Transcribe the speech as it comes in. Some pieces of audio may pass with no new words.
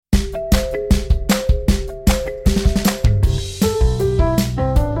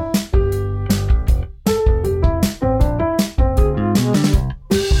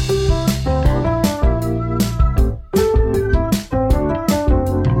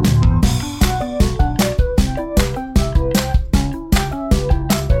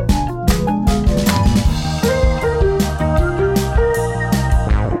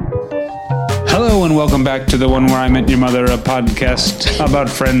welcome back to the One Where I Met Your Mother, a podcast about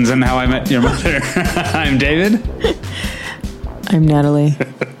friends and how I met your mother. I'm David. I'm Natalie.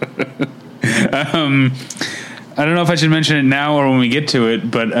 I don't know if I should mention it now or when we get to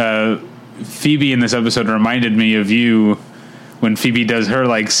it, but Phoebe in this episode reminded me of you when Phoebe does her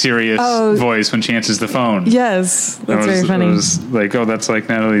like serious voice when she answers the phone. Yes, that's very funny. I was like, oh, that's like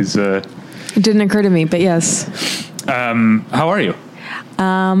Natalie's. It didn't occur to me, but yes. How are you?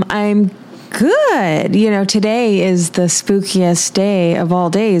 I'm good. You know, today is the spookiest day of all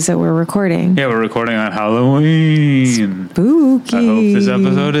days that we're recording. Yeah, we're recording on Halloween. Spooky. I hope this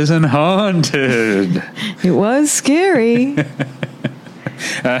episode isn't haunted. It was scary.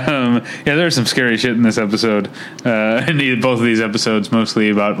 Yeah, there's some scary shit in this episode. And both of these episodes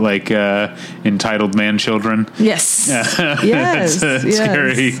mostly about like entitled man children. Yes. Yes.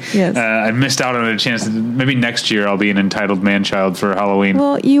 Scary. Yes. I missed out on a chance. Maybe next year I'll be an entitled man child for Halloween.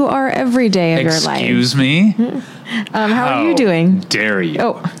 Well, you are every day of your life. Excuse me. How are you doing? Dare you?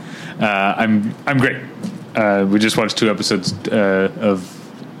 Oh, I'm great. We just watched 2 episodes of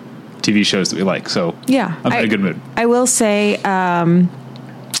TV shows that we like, so yeah, I'm in a good mood. I will say,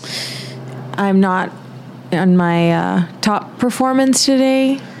 I'm not on my top performance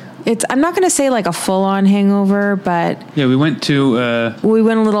today. I'm not going to say like a full-on hangover, but yeah, we went a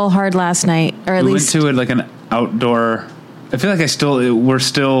little hard last night, or at least went to like an outdoor. I feel like we're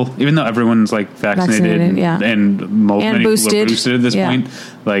still, even though everyone's like vaccinated and many boosted. People are boosted at this point,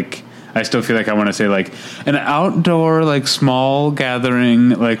 like I still feel like I want to say like an outdoor like small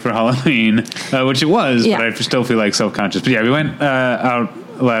gathering like for Halloween, which it was, but I still feel like self-conscious. But yeah, we went out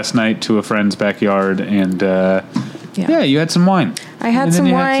last night to a friend's backyard, and you had some wine. I had some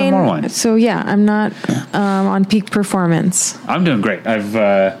wine. Had some more wine. So yeah, I'm not on peak performance. I'm doing great. I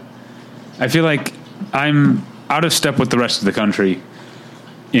feel like I'm out of step with the rest of the country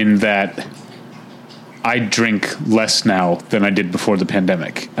in that I drink less now than I did before the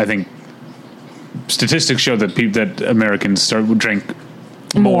pandemic. I think statistics show that Americans drink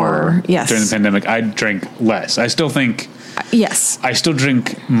more during the pandemic. I drank less. I still think I still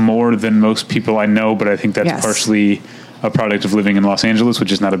drink more than most people I know, but I think that's partially a product of living in Los Angeles,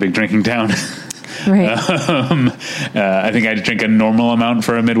 which is not a big drinking town. Right. I think I drink a normal amount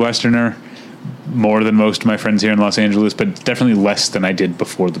for a Midwesterner, more than most of my friends here in Los Angeles, but definitely less than I did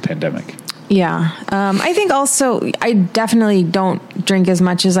before the pandemic. Yeah. I think also I definitely don't drink as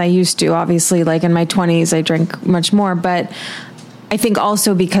much as I used to. Obviously, like in my 20s, I drank much more, but I think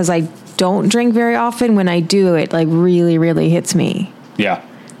also because I don't drink very often, when I do, it like really, really hits me. Yeah.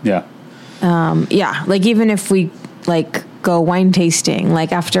 Yeah. Like even if we like go wine tasting,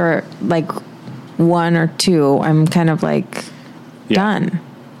 like after like 1 or 2, I'm kind of like done.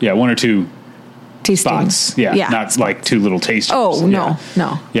 Yeah. 1 or 2 tasting spots. Yeah. Not like 2 little tasters. Oh, no.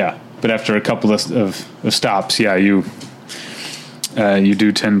 Yeah. But after a couple of stops, you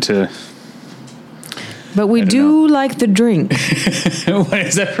do tend to. But we do like the drink. What,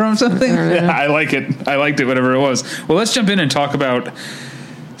 is that from something? I like it. I liked it, whatever it was. Well, let's jump in and talk about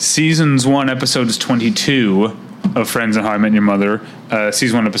seasons 1, episodes 22 of Friends and How I Met Your Mother.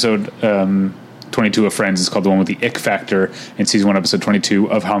 Season 1, episode 22 of Friends is called the one with the ick factor, and season 1, episode 22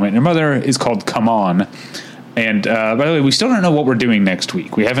 of How I Met Your Mother is called Come On. And by the way, we still don't know what we're doing next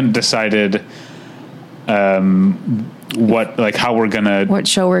week. We haven't decided what show we're gonna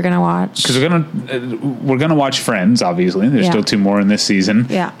watch, because we're gonna watch Friends. Obviously, there's still 2 more in this season.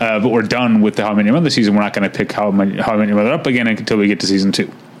 Yeah, but we're done with the How I Met Your Mother season. We're not going to pick How I Met Your Mother up again until we get to season 2.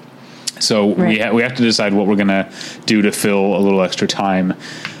 So we have to decide what we're gonna do to fill a little extra time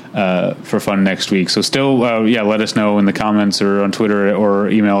for fun next week. So still, let us know in the comments or on Twitter, or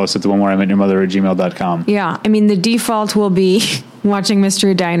email us at theonewhereimetyourmother@gmail.com. Yeah, I mean, the default will be watching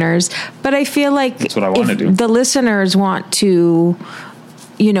Mystery Diners, but I feel like that's what I want to do. The listeners want to,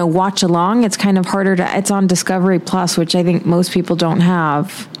 watch along. It's kind of harder it's on Discovery Plus, which I think most people don't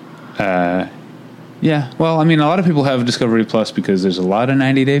have. Yeah. Well, I mean, a lot of people have Discovery Plus because there's a lot of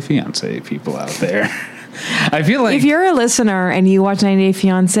 90 Day Fiancé people out there. I feel like if you're a listener and you watch 90 Day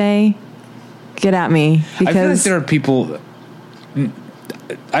Fiancé, get at me, because I feel like there are people.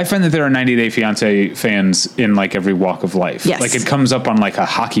 I find that there are 90 Day Fiancé fans in like every walk of life. Yes. Like it comes up on like a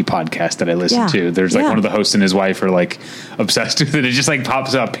hockey podcast that I listen to. There's like one of the hosts and his wife are like obsessed with it. It just like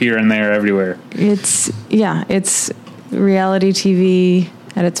pops up here and there everywhere. It's reality TV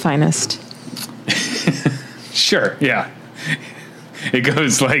at its finest. Sure. Yeah. It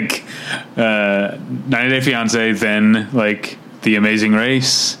goes like 90 Day Fiancé, then like The Amazing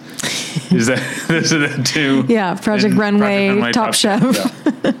Race. Is that those are the 2? Yeah, Project Runway, Top Chef.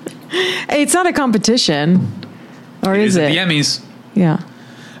 Yeah. It's not a competition, or is it? The Emmys. Yeah.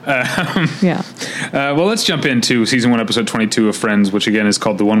 Yeah. Well, let's jump into season 1, episode 22 of Friends, which again is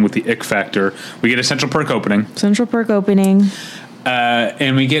called The One with the Ick Factor. We get a Central Perk opening.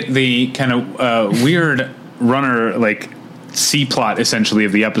 And we get the kind of weird runner, like, C-plot, essentially,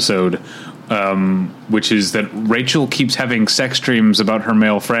 of the episode, which is that Rachel keeps having sex dreams about her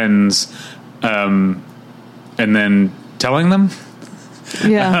male friends, and then telling them.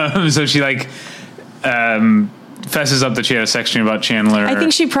 Yeah. So she, like, fesses up that she had a sex dream about Chandler. I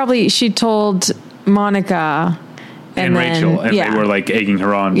think she told Monica and Rachel, and they were, like, egging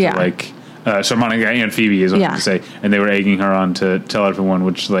her on to, like... so Monica and Phoebe is what I'm going to say, and they were egging her on to tell everyone,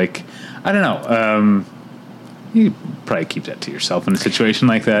 which, like, I don't know. You probably keep that to yourself in a situation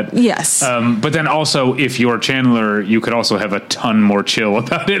like that. Yes. But then also, if you're Chandler, you could also have a ton more chill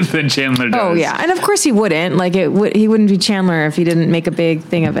about it than Chandler does. Oh yeah, and of course he wouldn't. Like he wouldn't be Chandler if he didn't make a big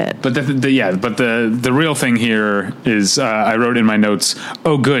thing of it. But the real thing here is I wrote in my notes,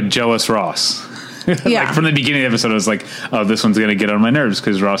 oh good, jealous Ross. Yeah. Like from the beginning of the episode, I was like, oh, this one's going to get on my nerves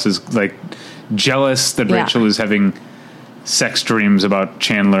because Ross is like jealous that Rachel is having sex dreams about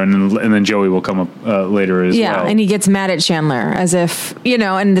Chandler, and then Joey will come up later as well. Yeah, and he gets mad at Chandler as if,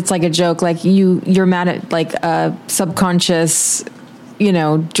 and it's like a joke, like you're mad at like a subconscious,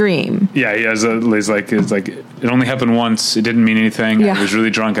 dream. Yeah, he has it's like it only happened once. It didn't mean anything. Yeah. I was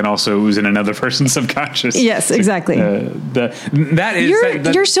really drunk, and also it was in another person's subconscious. Yes, exactly.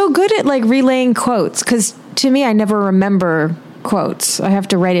 You're so good at like relaying quotes, because to me, I never remember quotes. I have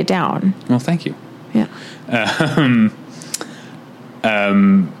to write it down. Well, thank you. Yeah.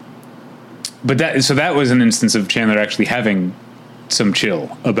 But that was an instance of Chandler actually having some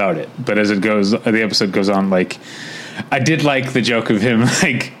chill about it. But as the episode goes on, like, I did like the joke of him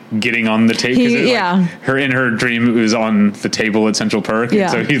like getting on the table. Her dream, it was on the table at Central Perk. Yeah.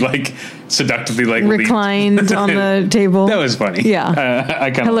 And so he like seductively like reclined on the table. That was funny. Yeah.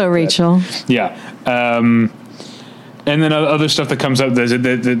 Hello, Rachel. That. Yeah. And then other stuff that comes up. There's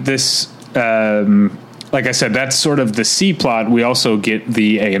this. Like I said, that's sort of the C plot. We also get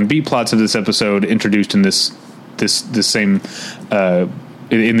the A and B plots of this episode introduced in this same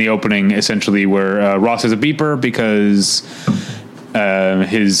in the opening, essentially, where Ross has a beeper because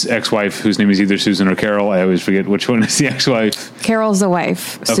his ex-wife, whose name is either Susan or Carol, I always forget which one is the ex-wife. Carol's the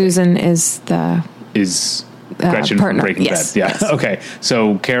wife. Okay. Susan is Gretchen partner. From Breaking Bad. Yeah. Yes. Okay.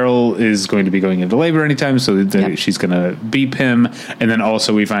 So Carol is going to be going into labor anytime, so she's going to beep him, and then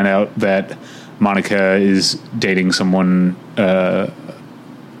also we find out that Monica is dating someone, as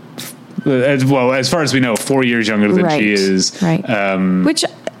far as we know, 4 years younger than she is. Right. Which,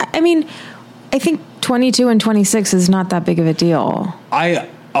 I mean, I think 22 and 26 is not that big of a deal. I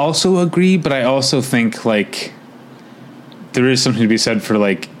also agree, but I also think, like, there is something to be said for,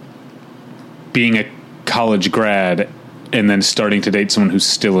 like, being a college grad and then starting to date someone who's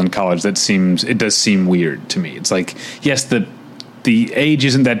still in college. It does seem weird to me. It's like, yes, the age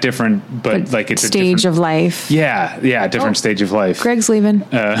isn't that different, but like it's stage a stage of life. Yeah, different stage of life. Greg's leaving.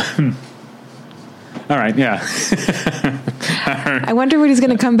 All right, yeah. I wonder what he's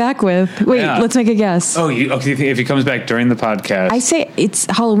going to come back with. Wait, let's make a guess. Oh, if he comes back during the podcast, I say it's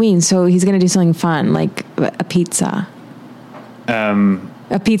Halloween, so he's going to do something fun, like a pizza.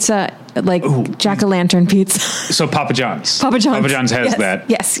 A pizza, like jack-o'-lantern pizza. So Papa John's. Papa John's has that.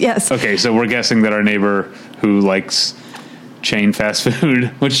 Yes. Okay, so we're guessing that our neighbor who likes chain fast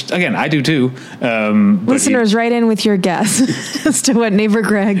food, which again I do too. Listeners, write in with your guess as to what neighbor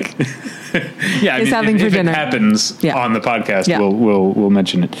Greg is having for dinner. If it happens on the podcast, we'll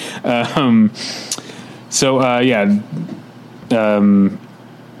mention it.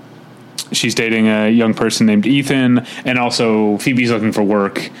 She's dating a young person named Ethan, and also Phoebe's looking for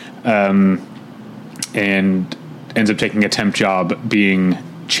work, and ends up taking a temp job being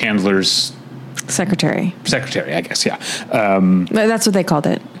Chandler's secretary, I guess. Yeah. That's what they called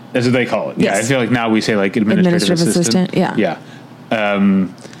it. That's what they call it. Yes. Yeah. I feel like now we say like administrative assistant. Yeah. Yeah.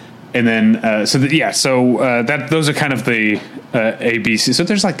 And then, those are kind of the ABC. So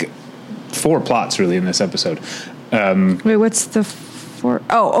there's like 4 plots really in this episode. Wait, what's the 4?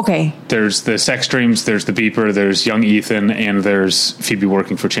 Oh, okay. There's the sex dreams, there's the beeper, there's young Ethan, and there's Phoebe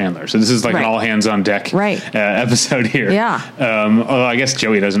working for Chandler. So this is like an all hands on deck episode here. Yeah. Although I guess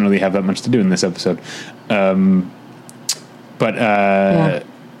Joey doesn't really have that much to do in this episode. Then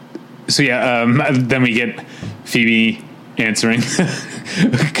we get Phoebe answering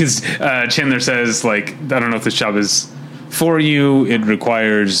because Chandler says, like, I don't know if this job is for you. It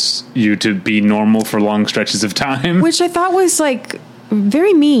requires you to be normal for long stretches of time, which I thought was like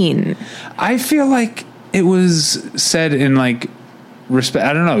very mean. I feel like it was said in like respect.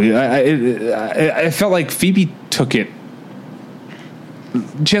 I don't know. I felt like Phoebe took it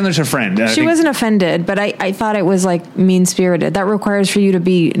Chandler's her friend. She wasn't offended, but I thought it was like mean-spirited. That requires for you to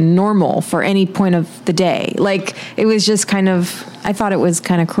be normal for any point of the day. Like, it was just kind of, I thought it was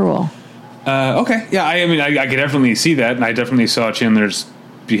kind of cruel. Okay. Yeah, I mean, I could definitely see that, and I definitely saw Chandler's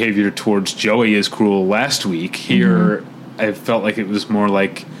behavior towards Joey as cruel last week. Here, I felt like it was more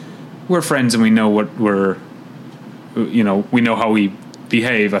like, we're friends and we know what we know how we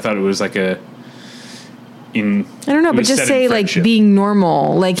behave. I thought it was like I don't know, but just say like being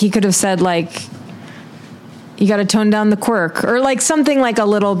normal. Like he could have said like, you got to tone down the quirk, or like something like a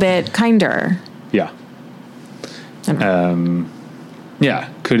little bit kinder. Yeah. Yeah.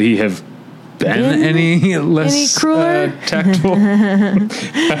 Could he have been any less crueler? tactful?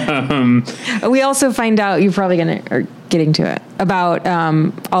 We also find out, you're probably getting to it, about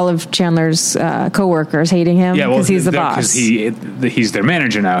all of Chandler's coworkers hating him because he's the boss. Because he's their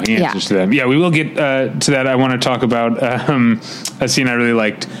manager now. He answers to them. Yeah, we will get to that. I want to talk about a scene I really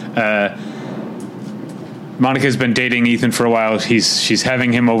liked. Monica's been dating Ethan for a while. She's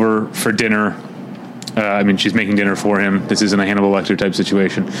having him over for dinner. She's making dinner for him. This isn't a Hannibal Lecter type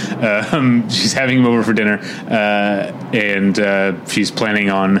situation. She's having him over for dinner, and she's planning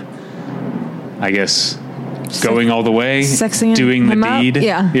on, I guess, going all the way, doing the deed.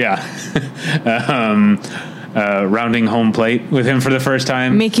 Yeah. Rounding home plate with him for the first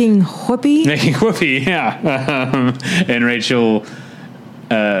time. Making whoopee, yeah. And Rachel,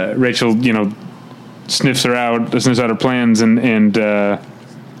 sniffs out her plans, and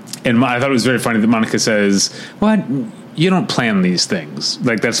I thought it was very funny that Monica says, "What? You don't plan these things."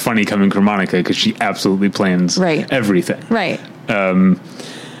 Like, that's funny coming from Monica, because she absolutely plans everything. Right. And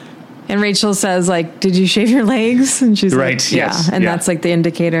Rachel says, like, "Did you shave your legs?" And she's right, like, "Yeah." And that's like the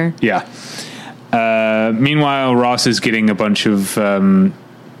indicator. Yeah. Meanwhile, Ross is getting a bunch of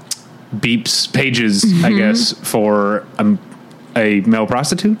pages, I guess, for a male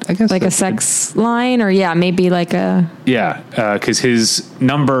prostitute, I guess. Like a sex line, or maybe like a... Yeah, because his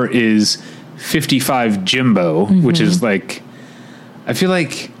number is 55 Jimbo, which is like... I feel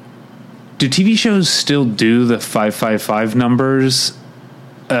like... Do TV shows still do the 555 numbers?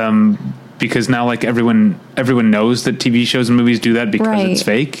 Because now, like, everyone knows that TV shows and movies do that because it's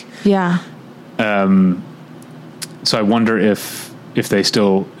fake. Yeah. So I wonder if they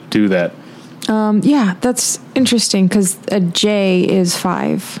still do that. That's interesting, because a J is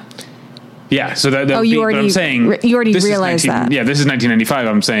 5. Yeah, so that but I'm saying you already realized that. Yeah, this is 1995.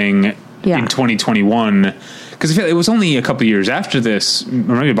 I'm saying in 2021, because I feel like it was only a couple years after this,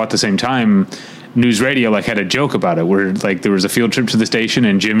 or maybe about the same time, News Radio had a joke about it, where like there was a field trip to the station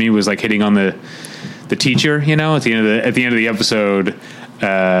and Jimmy was like hitting on the teacher. At the end of the episode,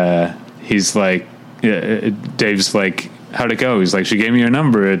 he's like, Dave's like, "How'd it go?" He's like, "She gave me her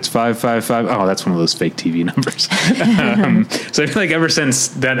number. It's 555. Oh, that's one of those fake TV numbers. So I feel like ever since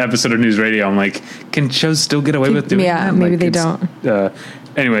that episode of News Radio, I'm like, can shows still get away with doing that? Yeah, maybe they don't.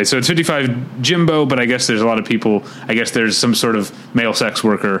 Anyway, so it's 55 Jimbo, but I guess there's a lot of people. I guess there's some sort of male sex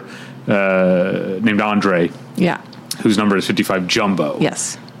worker named Andre. Yeah. Whose number is 55 Jumbo.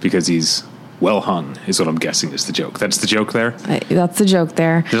 Yes. Because he's well hung, is what I'm guessing is the joke. That's the joke there? That's the joke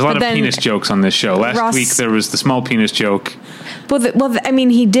there. There's a lot of penis jokes on this show. Last week there was the small penis joke.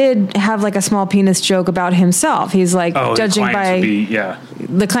 He did have like a small penis joke about himself. He's like, judging by...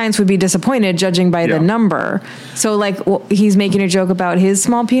 The clients would be disappointed judging by the number. So like, he's making a joke about his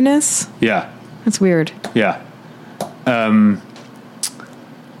small penis? Yeah. That's weird. Yeah.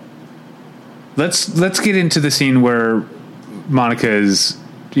 Let's get into the scene where Monica is...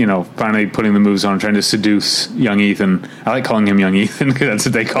 finally putting the moves on, trying to seduce young Ethan. I like calling him young Ethan because that's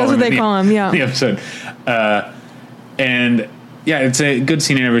what they call him. That's what they call him, yeah. The episode. And yeah, it's a good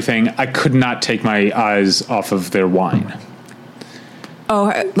scene and everything. I could not take my eyes off of their wine.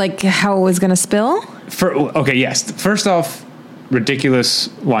 Oh, like how it was going to spill? Yes. First off, ridiculous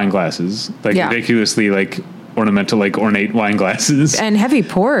wine glasses. Ridiculously, ornamental, ornate wine glasses. And heavy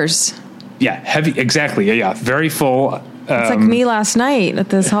pours. Yeah, heavy. Exactly. Yeah. Very full. It's like me last night at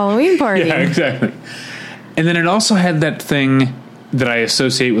this Halloween party. Yeah, exactly. And then it also had that thing that I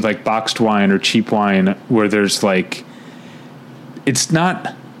associate with boxed wine or cheap wine, where there's it's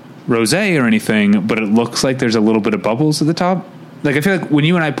not rosé or anything, but it looks like there's a little bit of bubbles at the top. I feel like when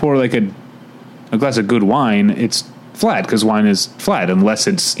you and I pour a glass of good wine, it's flat because wine is flat unless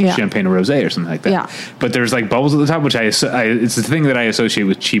it's champagne or rosé or something like that. Yeah. But there's bubbles at the top, which it's the thing that I associate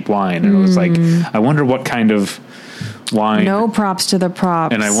with cheap wine. And it was I wonder what kind of wine. No props to the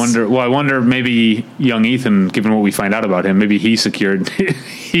props. And I wonder maybe young Ethan, given what we find out about him, maybe he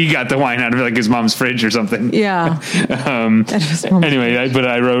he got the wine out of like his mom's fridge or something. Yeah. Anyway, but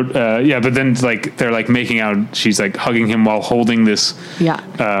I wrote, but then like they're like making out. She's like hugging him while holding this. Yeah.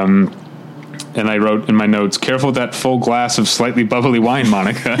 And I wrote in my notes, "Careful with that full glass of slightly bubbly wine,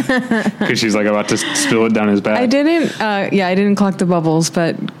 Monica," because she's like about to spill it down his back. I didn't clock the bubbles,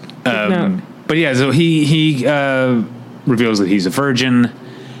 but no. But yeah, so he reveals that he's a virgin.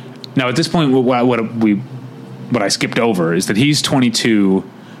 Now at this point, what I skipped over is that he's 22.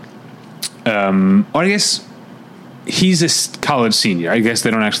 Or I guess he's a college senior. I guess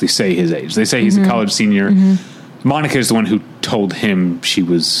they don't actually say his age. They say he's a college senior. Mm-hmm. Monica is the one who told him she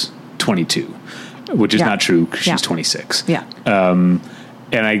was 22, which is not true because she's 26. Yeah. And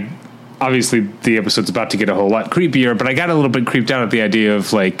I obviously the episode's about to get a whole lot creepier, but I got a little bit creeped out at the idea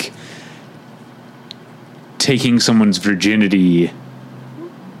of like taking someone's virginity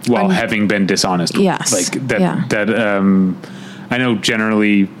while having been dishonest. Yes. Like that, I know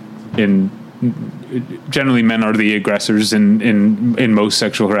generally men are the aggressors in most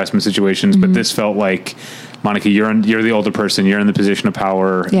sexual harassment situations, but this felt like, Monica, you're the older person, you're in the position of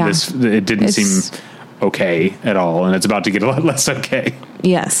power. Yeah. It didn't seem okay at all, and it's about to get a lot less okay.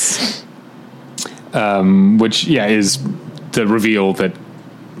 Yes. Which is the reveal that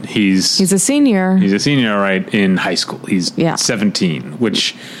he's a senior. He's a senior, right, in high school. He's 17,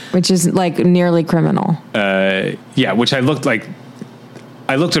 which is like nearly criminal. Which I looked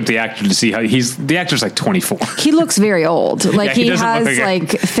up the actor to see how the actor's like 24. He looks very old. Like he has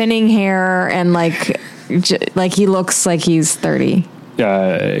like thinning hair and like he looks like he's 30.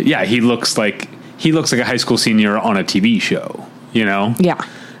 He looks like a high school senior on a TV show, you know? Yeah.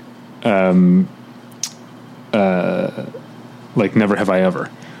 Like Never Have I Ever.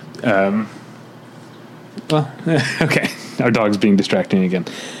 Okay. Our dog's being distracting again.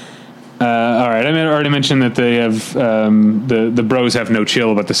 All right. I already mentioned that they have the bros have no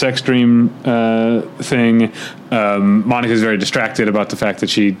chill about the sex dream thing. Monica's very distracted about the fact that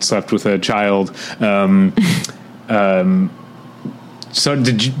she slept with a child. So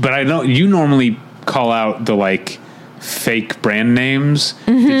did you? But I know you normally call out the like fake brand names.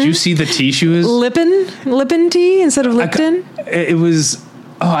 Mm-hmm. Did you see the tea she was Lippen tea instead of Lipton? It was.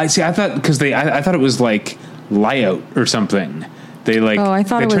 Oh, I see. I thought because I thought it was like Lyout or something. They like they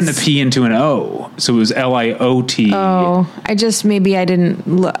turned the P into an O, so it was Liot. Oh, I didn't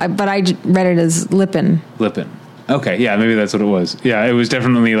look, but I read it as Lippen. Lippen. Okay, yeah, maybe that's what it was. Yeah, it was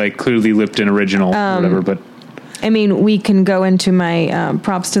definitely like clearly Lipton original or whatever. But I mean, we can go into my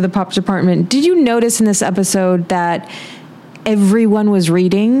props to the pop department. Did you notice in this episode that everyone was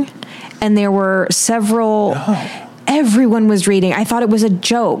reading, and there were several. Oh. Everyone was reading. I thought it was a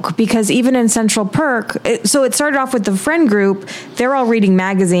joke because even in Central Perk, so it started off with the friend group. They're all reading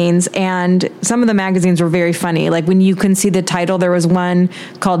magazines, and some of the magazines were very funny. Like when you can see the title, there was one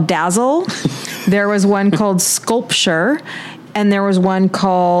called Dazzle, there was one called Sculpture, and there was one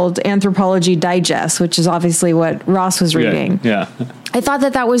called Anthropology Digest, which is obviously what Ross was reading. Yeah. I thought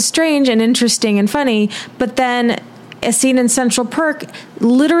that was strange and interesting and funny, but then a scene in Central Perk,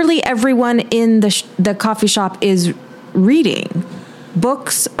 literally everyone in the coffee shop is reading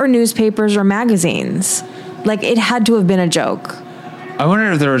books or newspapers or magazines. Like it had to have been a joke. I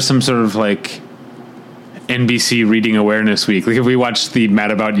wonder if there was some sort of like NBC Reading Awareness Week. Like if we watched the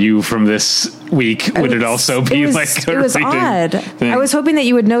Mad About You from this week, would it also be like it was odd. Thing? I was hoping that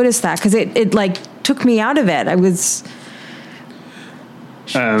you would notice that because it like took me out of it. I was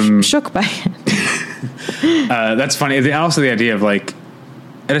shook by it. That's funny. Also, the idea of like,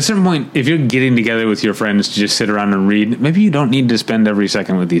 at a certain point, if you're getting together with your friends to just sit around and read, maybe you don't need to spend every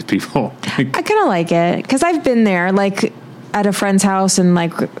second with these people. I kind of like it because I've been there, like at a friend's house, and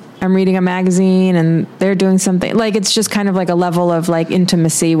like I'm reading a magazine and they're doing something. Like it's just kind of like a level of like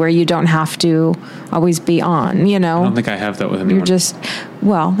intimacy where you don't have to always be on. You know, I don't think I have that with anyone. You're just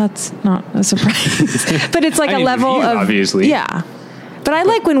that's not a surprise, but it's like a level of obviously, yeah. But I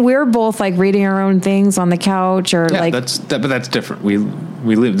like when we're both like reading our own things on the couch or like but that's different. We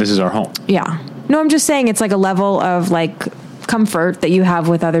live. This is our home. Yeah. No, I'm just saying it's like a level of like comfort that you have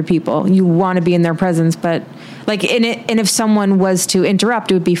with other people. You want to be in their presence, but like in it. And if someone was to interrupt,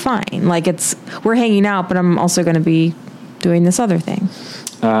 it would be fine. Like we're hanging out, but I'm also going to be doing this other thing.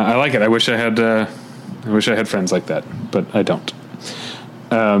 I like it. I wish I had friends like that, but I don't.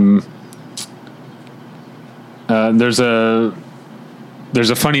 There's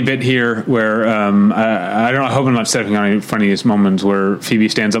a funny bit here where I don't know. I hope I'm not stepping on any funniest moments where Phoebe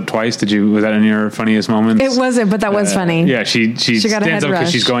stands up twice. Was that in your funniest moments? It wasn't, but that was funny. Yeah, she stands up because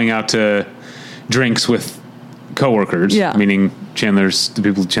she's going out to drinks with coworkers, Yeah. meaning the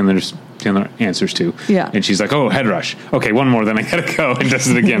people Chandler answers to. Yeah. And she's like, oh, head rush. Okay, one more, then I gotta go, and does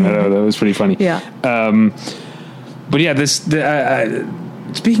it again. That was pretty funny. Yeah. But yeah,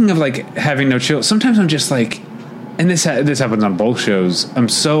 speaking of like having no chill, sometimes I'm just like, and this happens on both shows, I'm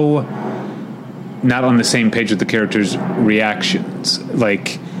so not on the same page with the characters' reactions.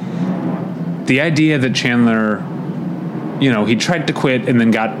 Like, the idea that Chandler, he tried to quit and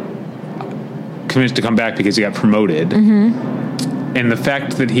then got convinced to come back because he got promoted. Mm-hmm. And the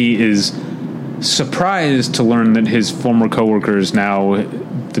fact that he is surprised to learn that his former coworkers now,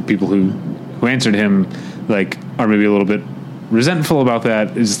 the people who answered him, like, are maybe a little bit resentful about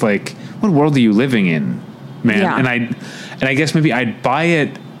that, is like, what world are you living in, man? Yeah. And I guess maybe I'd buy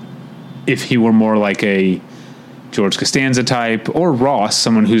it if he were more like a George Costanza type, or Ross,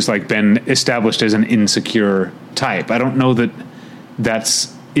 someone who's like been established as an insecure type. I don't know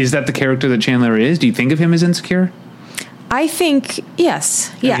is that the character that Chandler is? Do you think of him as insecure? I think yes.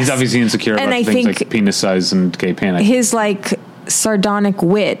 He's obviously insecure about things like penis size and gay panic. His like sardonic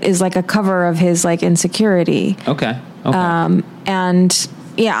wit is like a cover of his like insecurity. Okay. And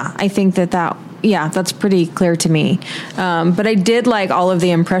yeah, I think that's pretty clear to me. But I did like all of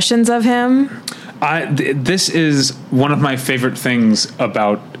the impressions of him. This is one of my favorite things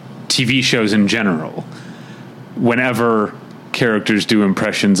about TV shows in general. Whenever characters do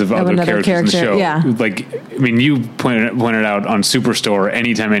impressions of other characters in the show. Yeah. Like, I mean, you pointed out on Superstore,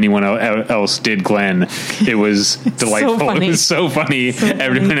 anytime anyone else did Glenn, it was delightful. So funny. It was so funny.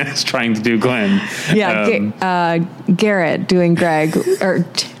 Everyone else trying to do Glenn. Yeah. Garrett doing Greg, doing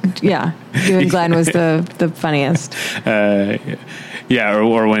Glenn was the funniest.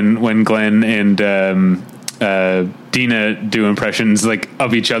 Or when Glenn and Dina do impressions like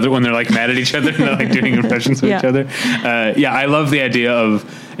of each other when they're like mad at each other and they're like doing impressions of each other. I love the idea of,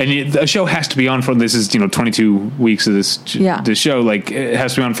 and the show has to be on for, this is 22 weeks of this show, like it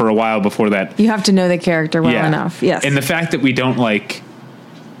has to be on for a while before that. You have to know the character well enough. Yes. And the fact that we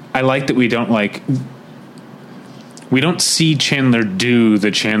don't see Chandler do the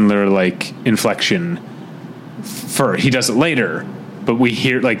Chandler like inflection first. He does it later. But we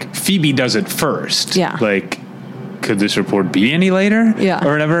hear, like, Phoebe does it first. Yeah. Like, could this report be any later? Yeah.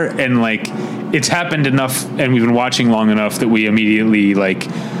 Or whatever. And, like, it's happened enough, and we've been watching long enough that we immediately, like,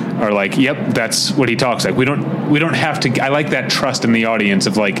 are like, yep, that's what he talks like. We don't have to, I like that trust in the audience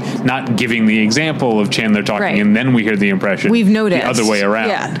of, like, not giving the example of Chandler talking, right. And then we hear the impression. We've noticed. The other way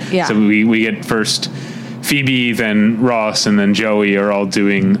around. Yeah. So we get first Phoebe, then Ross, and then Joey are all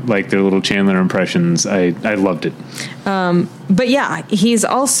doing like their little Chandler impressions. I loved it. But yeah, he's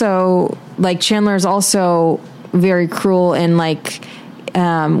also like, Chandler's also very cruel and like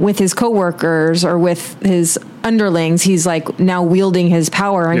with his coworkers or with his underlings. He's like now wielding his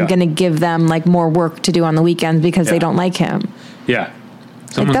power and going to give them like more work to do on the weekends because they don't like him. Yeah,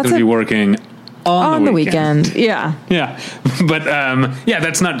 someone's going to be working on the weekend. Yeah. But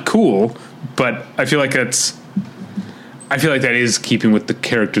that's not cool. But I feel like that is keeping with the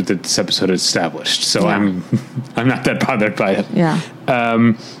character that this episode established. So I'm not that bothered by it. Yeah.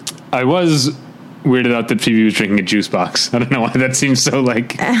 I was weirded out that Phoebe was drinking a juice box. I don't know why that seems so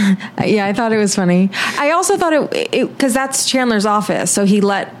like. I thought it was funny. I also thought it because that's Chandler's office, so he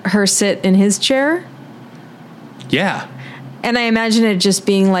let her sit in his chair. Yeah. And I imagine it just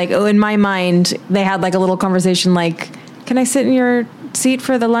being like, in my mind, they had like a little conversation like, "Can I sit in your seat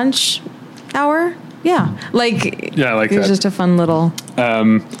for the lunch hour?" Yeah. Like it was just a fun little.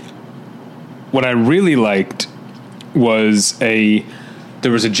 What I really liked was there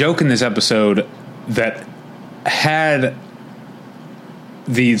was a joke in this episode that had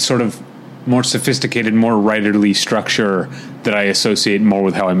the sort of more sophisticated, more writerly structure that I associate more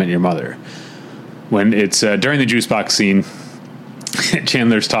with How I Met Your Mother. When it's during the juice box scene,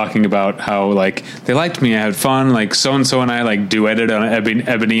 Chandler's talking about how like they liked me, I had fun, like so and so and I like duetted on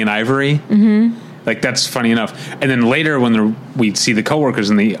Ebony and Ivory. Mm-hmm. Like that's funny enough. And then later when we see the coworkers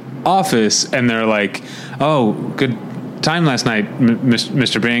in the office and they're like, "Oh, good time last night,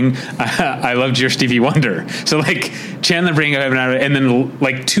 Mr. Bing. I loved your Stevie Wonder." So like Chandler bringing up Ebony and Ivory, and then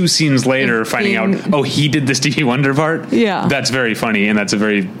like 2 scenes later finding out, oh, he did the Stevie Wonder part. Yeah, that's very funny, and that's a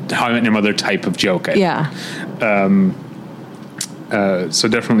very How I Met Your Mother type of joke. So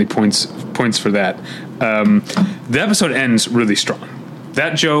definitely points for that. The episode ends really strong.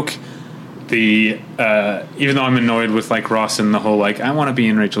 That joke, even though I'm annoyed with like Ross and the whole like I want to be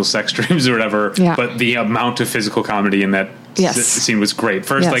in Rachel's sex dreams or whatever, but the amount of physical comedy in that scene was great.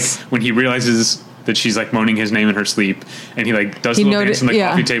 First, like when he realizes that she's like moaning his name in her sleep, and he like does a little dance on the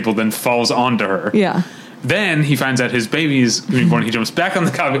coffee table, then falls onto her. Yeah. Then he finds out his baby is going to be born. He jumps back on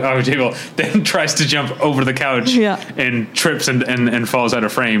the coffee table, then tries to jump over the couch and trips and falls out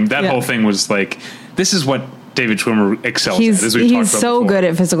of frame. That whole thing was like, this is what David Schwimmer excels at. As we've talked about so before. good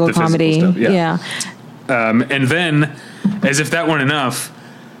at physical comedy. Yeah. And then, as if that weren't enough,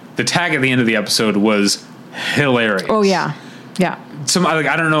 the tag at the end of the episode was hilarious. Oh, yeah. Yeah.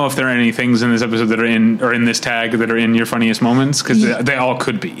 I don't know if there are any things in this episode that are in this tag that are in your funniest moments, because they all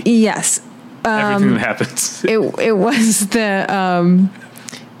could be. Yes. Everything that happens. It was the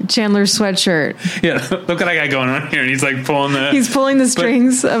Chandler's sweatshirt. Yeah, look at that guy going on here, and he's like pulling the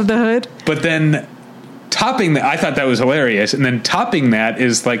strings of the hood. But then topping that, I thought that was hilarious. And then topping that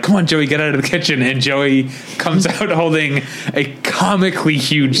is like, come on, Joey, get out of the kitchen. And Joey comes out holding a comically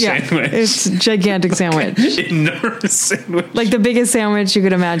huge sandwich. It's a gigantic sandwich. Enormous sandwich. Like the biggest sandwich you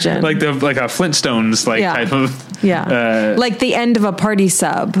could imagine. Like a Flintstones type of. Yeah. Like the end of a party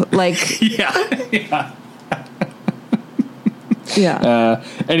sub. Like. Yeah. Yeah.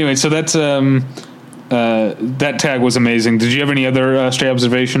 Anyway, so that's that tag was amazing. Did you have any other stray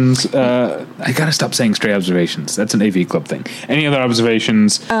observations? I gotta stop saying stray observations. That's an AV Club thing. Any other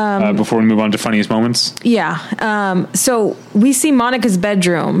observations before we move on to funniest moments? Yeah. So we see Monica's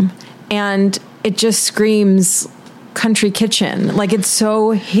bedroom, and it just screams country kitchen. Like, it's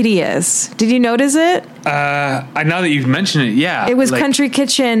so hideous. Did you notice it? Now that you've mentioned it, yeah. It was country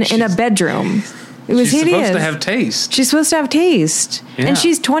kitchen in a bedroom. It was hideous. She's supposed to have taste. She's supposed to have taste. Yeah. And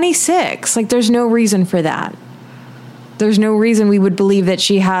she's 26. Like, there's no reason for that. There's no reason we would believe that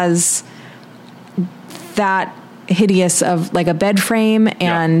she has that hideous of like a bed frame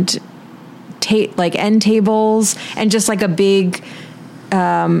and like end tables and just like a big,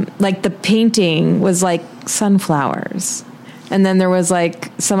 like the painting was like sunflowers. And then there was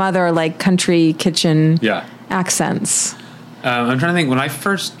like some other like country kitchen accents. I'm trying to think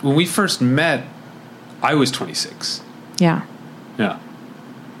when we first met, I was 26. Yeah. Yeah.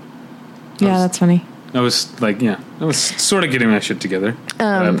 That's funny. I was like, I was sort of getting my shit together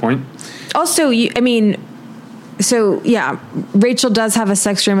at that point. Also, Rachel does have a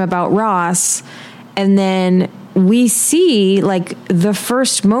sex dream about Ross, and then we see like the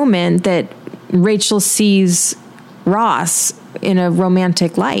first moment that Rachel sees Ross in a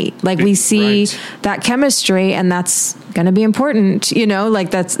romantic light. Like, we see that chemistry, and that's going to be important,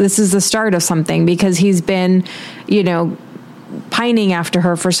 like this is the start of something, because he's been, pining after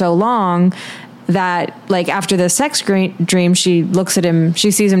her for so long that like after the sex dream, she looks at him,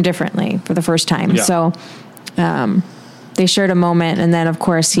 she sees him differently for the first time. Yeah. So, they shared a moment, and then of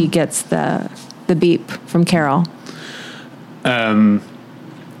course he gets the beep from Carol.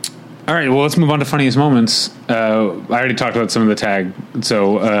 All right, well, let's move on to funniest moments. I already talked about some of the tag,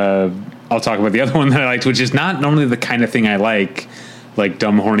 so I'll talk about the other one that I liked, which is not normally the kind of thing I like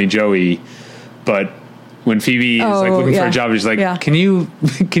dumb, horny Joey, but when Phoebe is like looking for a job, she's like, can you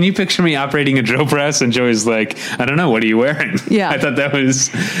picture me operating a drill press? And Joey's like, I don't know, what are you wearing? Yeah. I thought that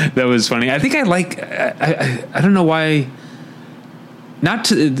was funny. I think I don't know why,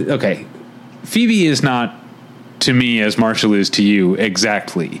 Phoebe is not to me as Marshall is to you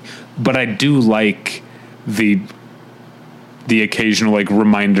exactly, but I do like the occasional like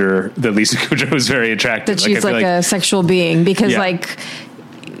reminder that Lisa Kudrow is very attractive. That she's like a sexual being, because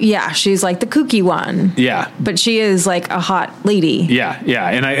she's like the kooky one. Yeah. But she is like a hot lady. Yeah. Yeah.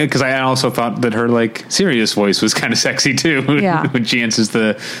 And because I also thought that her like serious voice was kind of sexy too. Yeah. When she answers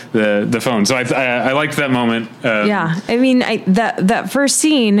the phone. So I liked that moment. I mean, that first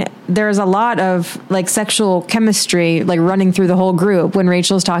scene, there's a lot of like sexual chemistry, like running through the whole group when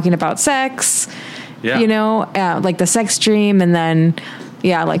Rachel's talking about sex, like the sex dream. And then,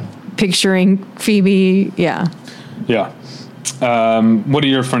 like picturing Phoebe. Yeah. Yeah. What are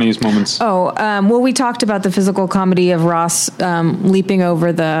your funniest moments? Well, we talked about the physical comedy of Ross leaping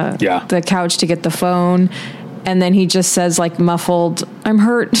over the couch to get the phone, and then he just says like muffled, "I'm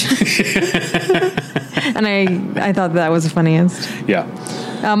hurt," and I thought that was the funniest. Yeah.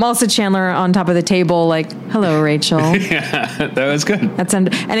 Also Chandler on top of the table, like, "Hello, Rachel." Yeah, that was good.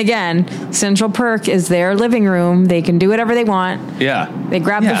 And again, Central Perk is their living room. They can do whatever they want. Yeah. They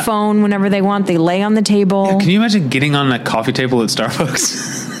grab the phone whenever they want. They lay on the table. Yeah, can you imagine getting on that coffee table at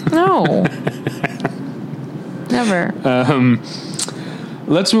Starbucks? No. Never.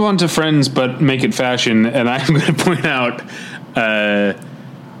 Let's move on to Friends, but make it fashion. And I'm going to point out,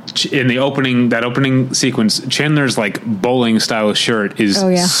 in the opening sequence, Chandler's like bowling style shirt is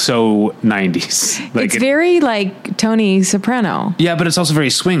so 90s. Like it's very like Tony Soprano. Yeah, but it's also very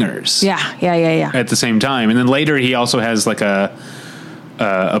swingers. Yeah. At the same time, and then later he also has like a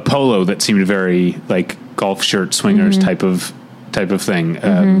polo that seemed very like golf shirt swingers type of type of thing.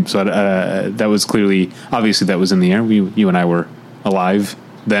 So that was obviously that was in the air. You and I were alive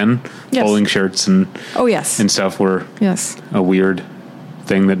then. Yes. Bowling shirts and yes, and stuff were yes, a weird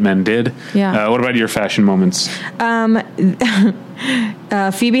thing that men did. Yeah. What about your fashion moments?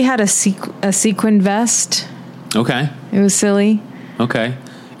 Phoebe had a sequin vest. Okay. It was silly. Okay.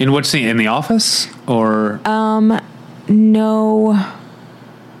 In what scene? In The Office or? No,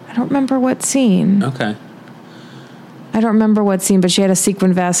 I don't remember what scene. Okay. I don't remember what scene, but she had a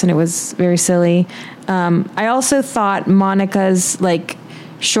sequin vest and it was very silly. I also thought Monica's like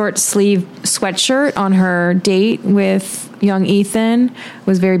short sleeve sweatshirt on her date with young Ethan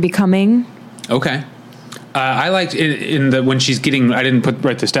was very becoming. Okay. I liked it when she's getting, I didn't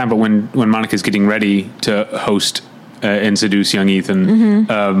write this down, but when Monica's getting ready to host and seduce young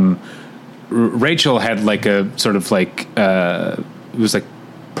Ethan, Rachel had like a sort of like, it was like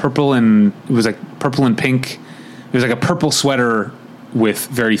purple and pink. It was like a purple sweater with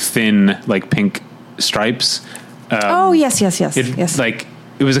very thin, like pink stripes. Yes. Like,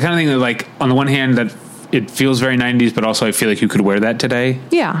 it was the kind of thing that, like, on the one hand, that it feels very 90s, but also I feel like you could wear that today.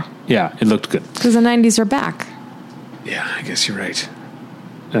 Yeah. Yeah, it looked good. Because the 90s are back. Yeah, I guess you're right.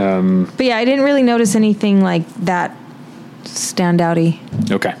 But yeah, I didn't really notice anything like that standouty.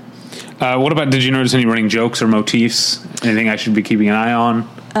 Okay. What about, did you notice any running jokes or motifs? Anything I should be keeping an eye on?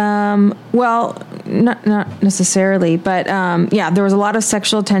 Well, not necessarily, but there was a lot of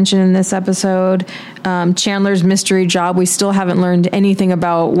sexual tension in this episode. Chandler's mystery job, we still haven't learned anything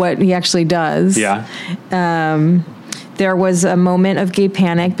about what he actually does. Yeah. There was a moment of gay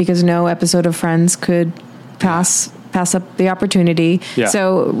panic because no episode of Friends could pass up the opportunity. Yeah.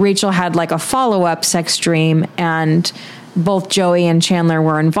 So Rachel had like a follow-up sex dream, and both Joey and Chandler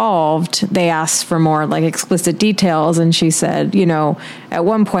were involved. They asked for more like explicit details, and she said, at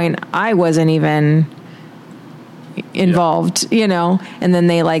one point I wasn't even involved, and then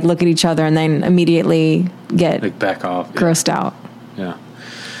they like look at each other and then immediately get like back off, grossed out. Yeah.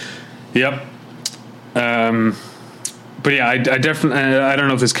 Yep. But yeah, I definitely, I don't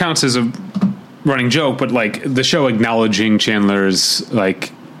know if this counts as a running joke, but like the show acknowledging Chandler's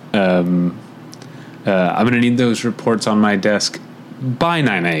like, I'm going to need those reports on my desk by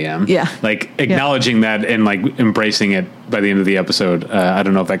 9 a.m. Yeah. Like acknowledging that and like embracing it by the end of the episode. I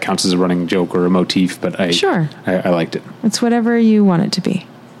don't know if that counts as a running joke or a motif, but I liked it. It's whatever you want it to be.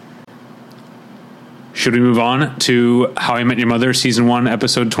 Should we move on to How I Met Your Mother season 1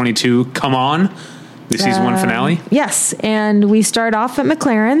 episode 22? Come on. The season 1 finale? Yes. And we start off at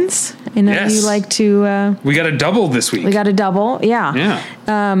McLaren's. I know you like to... we got a double this week. We got a double, yeah.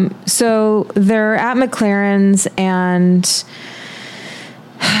 Yeah. So they're at McLaren's and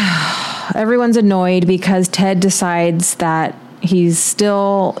everyone's annoyed because Ted decides that he's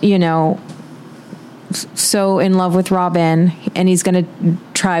still, so in love with Robin, and he's going to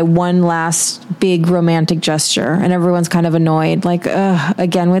try one last big romantic gesture, and everyone's kind of annoyed, like,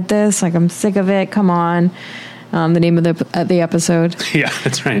 again with this, like, I'm sick of it, come on. The name of the episode. Yeah,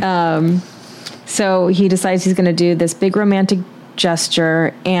 that's right. So he decides he's going to do this big romantic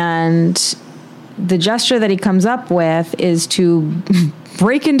gesture, and the gesture that he comes up with is to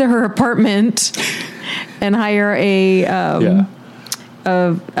break into her apartment and hire a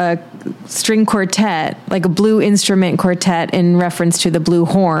string quartet, like a blue instrument quartet, in reference to the blue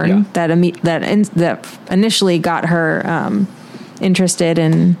horn that initially got her interested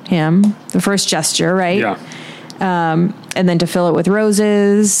in him. The first gesture, right? Yeah. And then to fill it with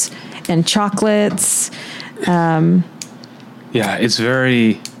roses and chocolates. Yeah, it's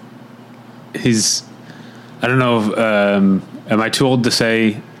very. I don't know if, am I too old to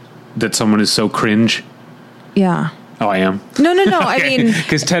say that someone is so cringe? Yeah. Oh, I am? No. Okay. I mean,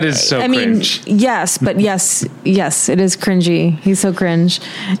 because Ted is so cringe. Yes, but yes, it is cringy. He's so cringe.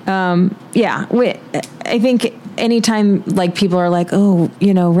 I think anytime like people are like, oh,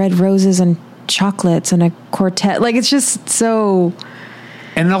 red roses and chocolates and a quartet, like it's just so.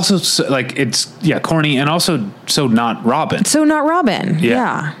 And also, like, it's, corny, and also so not Robin.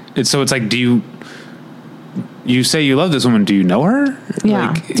 Yeah. It's like, do you say you love this woman, do you know her? Yeah.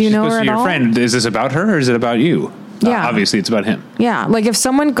 Like, do you know her at your all? Friend. Is this about her, or is it about you? Yeah. Obviously, it's about him. Yeah. Like, if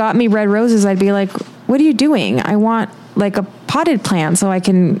someone got me red roses, I'd be like, what are you doing? I want, like, a potted plant so I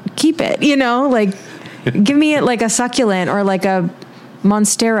can keep it, like, give me it like a succulent or like a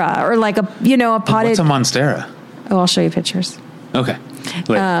monstera or like a, a potted. What's a monstera? Oh, I'll show you pictures. Okay.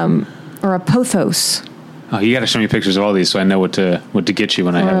 Or a pothos. Oh, you got to show me pictures of all these so I know what to get you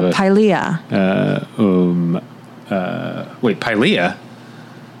when I have a pilea. Wait, pilea?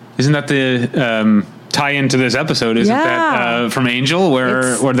 Isn't that the tie into this episode, isn't that from Angel,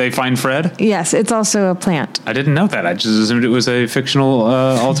 where they find Fred? Yes, it's also a plant. I didn't know that. I just assumed it was a fictional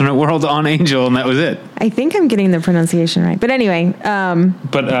alternate world on Angel, and that was it. I think I'm getting the pronunciation right. But anyway.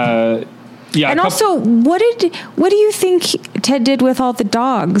 Yeah. And also, what do you think Ted did with all the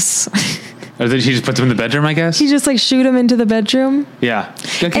dogs? Or did he just put them in the bedroom, I guess? He just like shoot them into the bedroom? Yeah.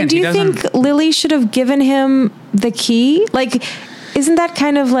 Again, and do you think Lily should have given him the key? Like, isn't that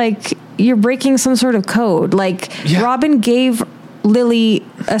kind of like you're breaking some sort of code? Like, Robin gave Lily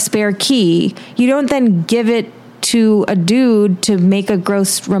a spare key. You don't then give it to a dude to make a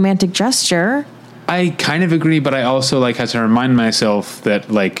gross romantic gesture. I kind of agree, but I also like have to remind myself that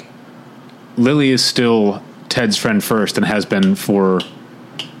like Lily is still Ted's friend first and has been for...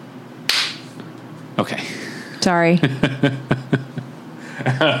 Okay. Sorry.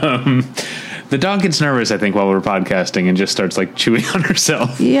 The dog gets nervous, I think, while we're podcasting and just starts like chewing on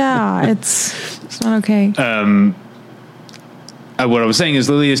herself. Yeah, it's not okay. What I was saying is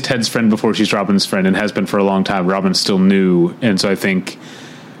Lily is Ted's friend before she's Robin's friend and has been for a long time. Robin's still new. And so I think,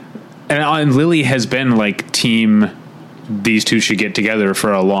 and Lily has been like team, these two should get together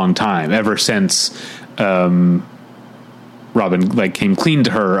for a long time, ever since Robin like came clean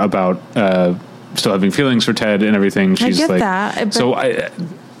to her about still having feelings for Ted and everything. She's I get like, that. So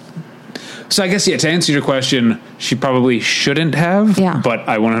I guess, yeah, to answer your question, she probably shouldn't have, but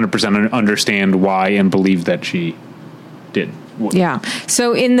I 100% understand why and believe that she did. Yeah.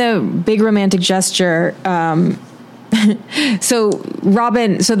 So in the big romantic gesture, so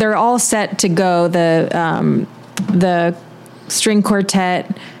Robin, so they're all set to go. The string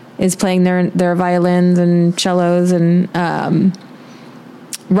quartet is playing their violins and cellos, and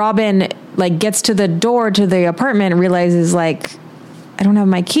Robin like gets to the door to the apartment and realizes like, I don't have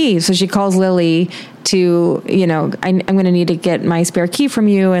my key. So she calls Lily to, I'm going to need to get my spare key from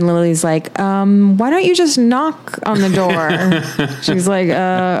you. And Lily's like, why don't you just knock on the door? She's like,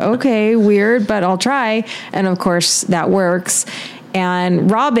 okay, weird, but I'll try. And of course that works. And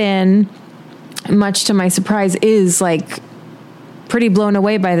Robin, much to my surprise, is like pretty blown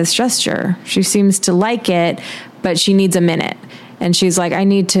away by this gesture. She seems to like it, but she needs a minute. And she's like, I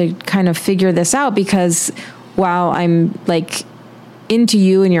need to kind of figure this out because while I'm like into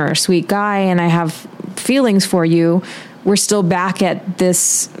you and you're a sweet guy and I have feelings for you, we're still back at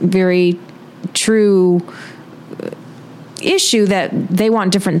this very true issue that they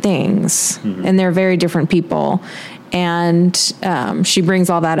want different things and they're very different people. And she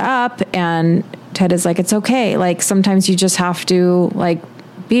brings all that up and Ted is like, it's okay. Like sometimes you just have to like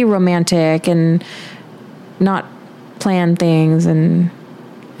be romantic and not plan things and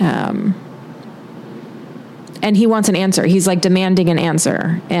he wants an answer. He's like demanding an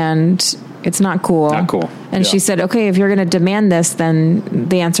answer and it's not cool. Not cool. And she said, okay, if you're going to demand this, then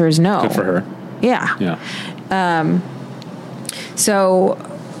the answer is no. Good for her. Yeah. Yeah. So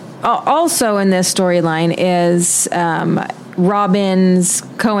also in this storyline is Robin's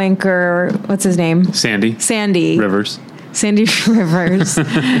co-anchor, what's his name? Sandy Rivers. Sandy Rivers.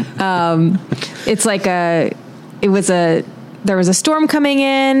 It's like there was a storm coming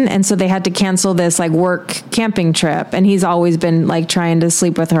in, and so they had to cancel this like work camping trip. And he's always been like trying to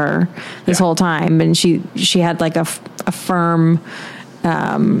sleep with her this whole time. And she had like a firm,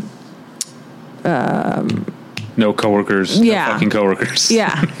 no coworkers. Yeah. No fucking coworkers.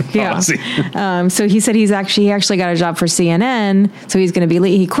 Yeah. Policy. So he said he actually got a job for CNN. So he's going to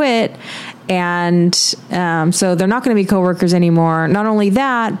he quit. And, so they're not going to be coworkers anymore. Not only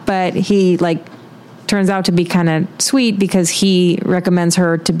that, but he like turns out to be kind of sweet because he recommends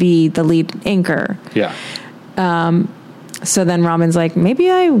her to be the lead anchor. Yeah. So then Robin's like, maybe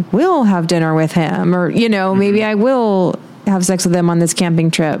I will have dinner with him or, maybe I will have sex with him on this camping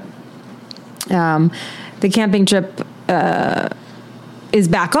trip. The camping trip, is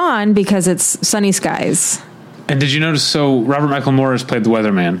back on because it's sunny skies. And did you notice, so Robert Michael Morris played the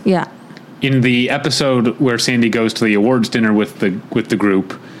weatherman. Yeah. In the episode where Sandy goes to the awards dinner with the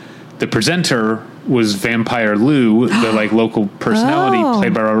group, the presenter was Vampire Lou, the like local personality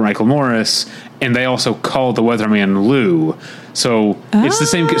played by Robert Michael Morris, and they also call the weatherman Lou. So it's the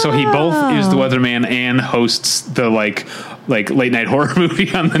same. So he both is the weatherman and hosts the like late night horror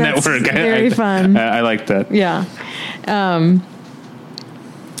movie on the network. Very fun. I like that. Yeah.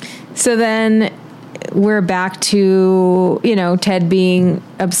 So then we're back to, Ted being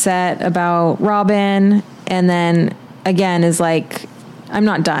upset about Robin, and then again is like, I'm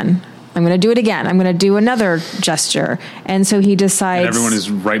not done. I'm going to do it again. I'm going to do another gesture. And so he decides... And everyone is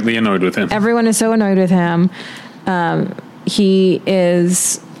rightly annoyed with him. Everyone is so annoyed with him. He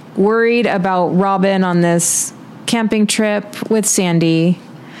is worried about Robin on this camping trip with Sandy.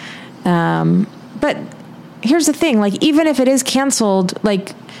 but here's the thing, like, even if it is canceled,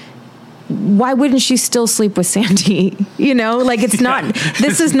 like, why wouldn't she still sleep with Sandy? You know, like, it's not,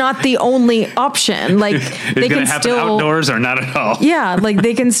 this is not the only option. Like, they can happen still outdoors or not at all. Yeah. Like,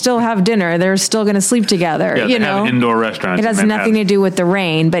 they can still have dinner. They're still going to sleep together. Yeah, you they know, have indoor restaurants. It has nothing to do with the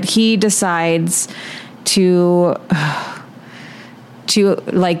rain, but he decides to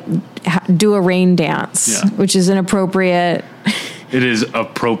like do a rain dance, which is inappropriate. It is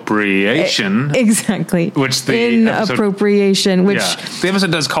appropriation. Exactly. Which the appropriation, which the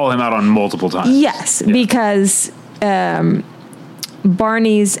episode does call him out on multiple times. Yes, because Barney's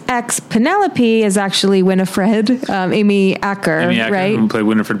ex Penelope is actually Winifred, Amy Acker, right? Who played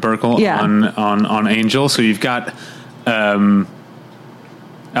Winifred Burkle on Angel. So you've got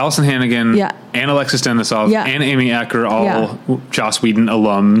Allison Hannigan, and Alexis Denisov, and Amy Acker, all Joss Whedon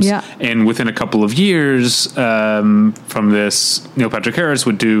alums. Yeah. And within a couple of years from this, Neil Patrick Harris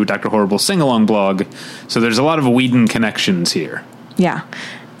would do Dr. Horrible's sing-along blog. So there's a lot of Whedon connections here. Yeah.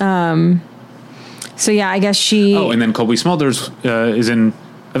 So I guess she... Oh, and then Colby Smulders is in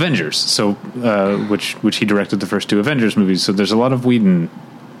Avengers, so which he directed the first two Avengers movies. So there's a lot of Whedon.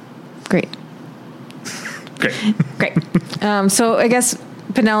 Great. Great. So I guess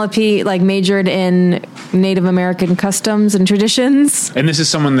Penelope like majored in Native American customs and traditions. And this is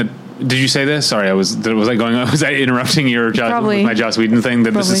someone that, did you say this? Sorry, was I interrupting your my Joss Whedon thing?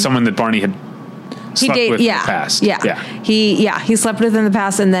 That This is someone that Barney had slept with in the past. He slept with in the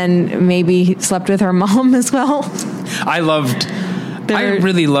past, and then maybe he slept with her mom as well. I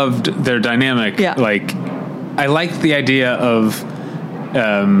really loved their dynamic. Yeah. Like, I liked the idea of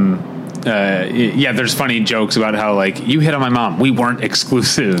there's funny jokes about how, like, you hit on my mom, we weren't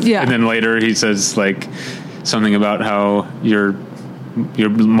exclusive. Yeah. And then later he says, like, something about how you're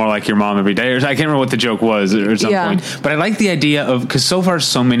more like your mom every day, or I can't remember what the joke was at some point. But I like the idea of, because so far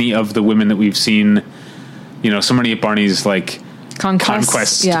so many of the women that we've seen, you know, so many of Barney's like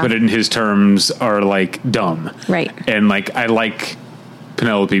conquests, to put it in his terms, are like dumb. Right. And like, I like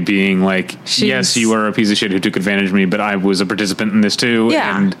Penelope being like, yes, you were a piece of shit who took advantage of me, but I was a participant in this too.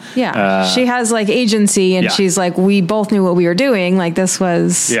 Yeah. And, she has like agency, and she's like, we both knew what we were doing. Like, this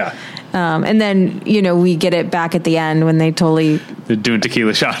was, and then, you know, we get it back at the end when they're doing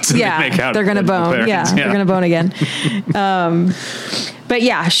tequila shots. And they make out. They're going to bone. They're going to bone again. But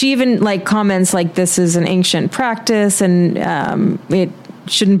she even like comments like, this is an ancient practice, and it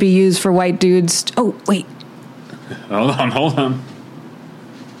shouldn't be used for white dudes. Oh, wait. Hold on.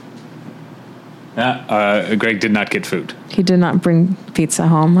 Greg did not get food. He did not bring pizza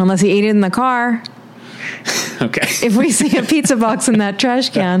home, unless he ate it in the car. Okay. If we see a pizza box in that trash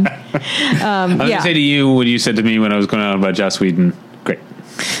can. I was going to say to you what you said to me when I was going on about Joss Whedon. Great.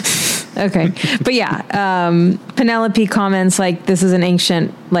 Okay. But Penelope comments like, this is an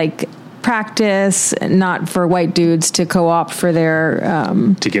ancient like practice, not for white dudes to co-opt for their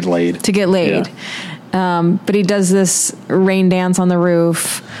to get laid. But he does this rain dance on the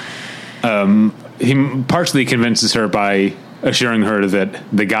roof. He partially convinces her by assuring her that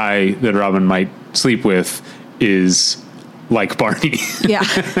the guy that Robin might sleep with is like Barney. Yeah.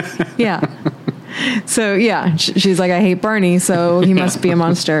 So she's like, I hate Barney, so he must be a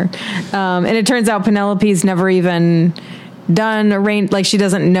monster. And it turns out Penelope's never even done a rain, like, she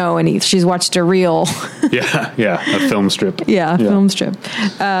doesn't know any. She's watched a reel. A film strip. Film strip.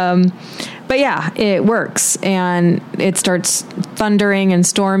 But it works, and it starts thundering and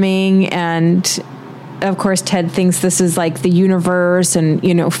storming, and of course Ted thinks this is like the universe and,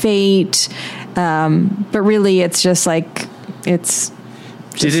 you know, fate, but really it's just like, I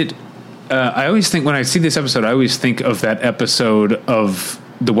always think, when I see this episode, I always think of that episode of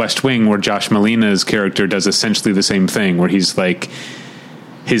The West Wing where Josh Malina's character does essentially the same thing, where he's like,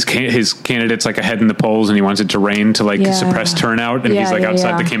 his candidate's like ahead in the polls, and he wants it to rain to like suppress turnout, and he's like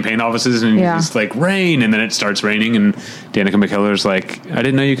outside the campaign offices, and he's like, rain, and then it starts raining, and Danica McKellar's like, I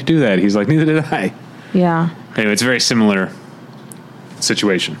didn't know you could do that. He's like, neither did I. Anyway, it's a very similar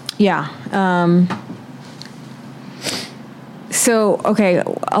situation. So, okay,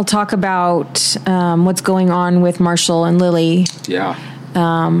 I'll talk about what's going on with Marshall and Lily.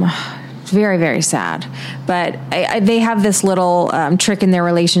 Very, very sad. But they have this little trick in their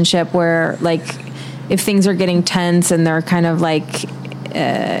relationship where, like, if things are getting tense and they're kind of like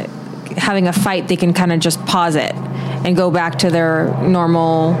having a fight, they can kind of just pause it and go back to their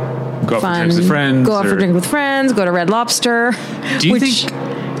normal go fun. Out for drinks with friends. Go out for drink with friends. Go to Red Lobster. Do you think?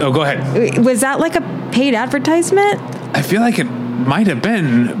 Oh, go ahead. Was that like a paid advertisement? I feel like it might have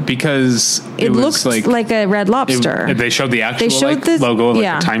been, because it looks like a Red Lobster. They showed the actual logo of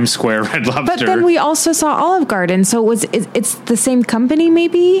the Times Square Red Lobster. But then we also saw Olive Garden, so it's the same company,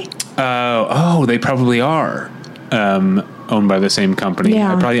 maybe. They probably are owned by the same company.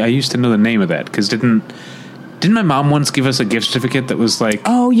 Yeah. I used to know the name of that because didn't my mom once give us a gift certificate that was like,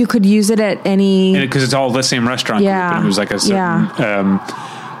 Oh, you could use it at any. because it's all the same restaurant group, and it was like a certain.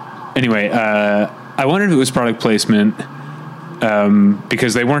 Anyway, I wondered if it was product placement.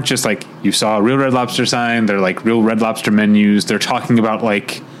 Because they weren't just like, you saw a real Red Lobster sign. They're like real Red Lobster menus. They're talking about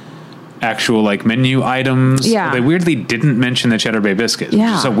like actual like menu items. Yeah. They weirdly didn't mention the Cheddar Bay biscuits. Yeah.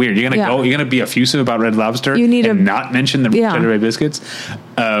 Which is so weird. You're going to be effusive about Red Lobster. You need and not mention the Cheddar Bay biscuits.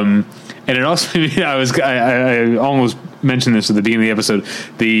 And it also, I almost mentioned this at the beginning of the episode.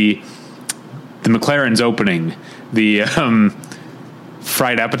 The McLaren's opening, the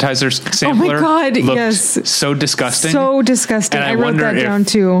fried appetizers sampler. Oh my God, looked yes. so disgusting. So disgusting. And I wrote that down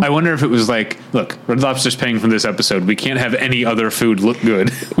too. I wonder if it was like, look, Red Lobster's paying for this episode. We can't have any other food look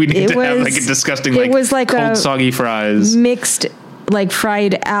good. We need to have like a disgusting, like, was like cold, soggy fries. Mixed, like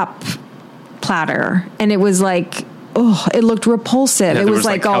fried app platter. And it was like, it looked repulsive. Yeah, it was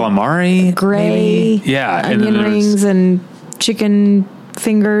like all calamari, gray, maybe? Yeah, onion rings and chicken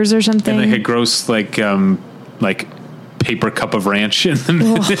fingers or something. And they had gross, like paper cup of ranch in the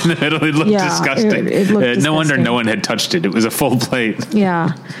middle. It looked disgusting. It looked disgusting. No wonder no one had touched it. It was a full plate.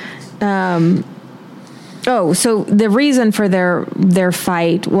 Yeah. So the reason for their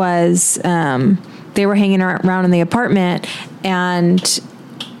fight was they were hanging around in the apartment, and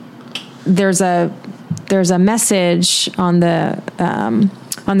there's a message on their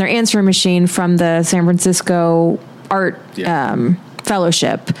answering machine from the San Francisco Art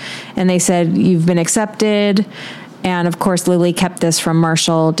Fellowship, and they said, "You've been accepted." And of course, Lily kept this from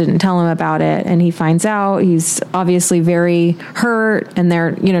Marshall, didn't tell him about it. And he finds out. He's obviously very hurt. And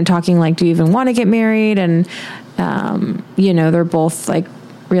they're, talking like, do you even want to get married? And, they're both like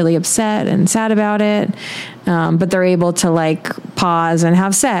really upset and sad about it. But they're able to like pause and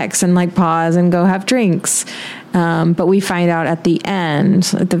have sex and like pause and go have drinks. But we find out at the end,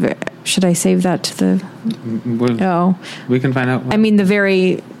 should I save that to the, we can find out. I mean, the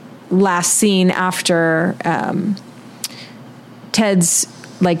very last scene after, Ted's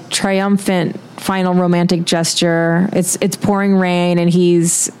like triumphant final romantic gesture. It's pouring rain, and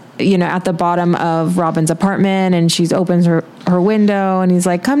he's at the bottom of Robin's apartment, and she opens her window, and he's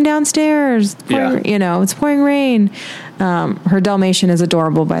like, "Come downstairs." It's pouring rain. Her Dalmatian is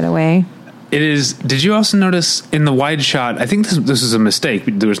adorable, by the way. It is. Did you also notice in the wide shot? I think this is a mistake.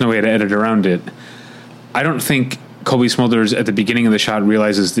 There was no way to edit around it. I don't think Colby Smulders at the beginning of the shot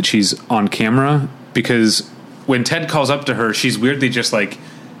realizes that she's on camera, because when Ted calls up to her, she's weirdly just like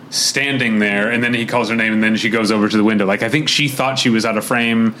standing there, and then he calls her name, and then she goes over to the window. Like, I think she thought she was out of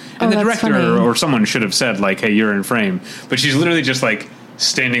frame, and the director or someone should have said like, "Hey, you're in frame," but she's literally just like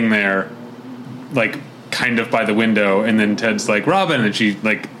standing there, like kind of by the window, and then Ted's like, "Robin," and she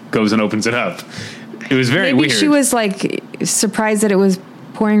like goes and opens it up. It was very weird. Maybe she was like surprised that it was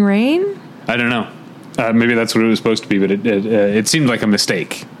pouring rain. I don't know. Maybe that's what it was supposed to be, but it seemed like a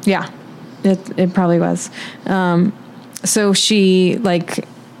mistake. Yeah, it probably was. So she like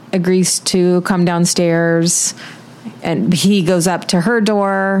agrees to come downstairs, and he goes up to her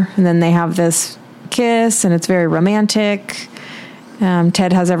door, and then they have this kiss, and it's very romantic.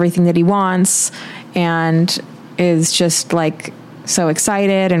 Ted has everything that he wants, and is just like so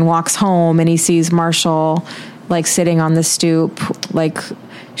excited, and walks home, and he sees Marshall like sitting on the stoop, like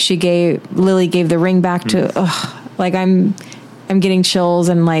Lily gave the ring back to, like I'm getting chills,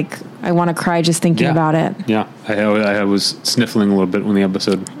 and like I want to cry just thinking about it. Yeah, I was sniffling a little bit when the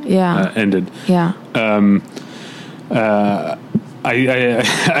episode ended. Yeah.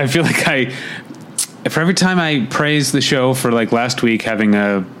 I feel like for every time I praise the show for like last week having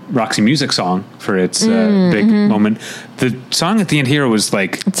a Roxy Music song for its big moment, the song at the end here was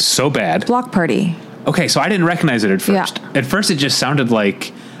like so bad. Block Party. Okay, so I didn't recognize it at first. Yeah. At first it just sounded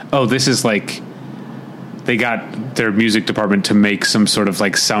like, oh, this is like they got their music department to make some sort of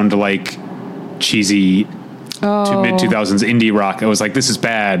like sound like cheesy mid 2000s indie rock. I was like, this is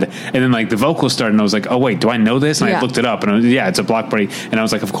bad. And then like the vocals started, and I was like, oh wait, do I know this? And I looked it up, and it's a Block Party. And I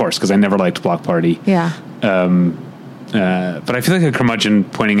was like, of course, because I never liked Block Party. Yeah. But I feel like a curmudgeon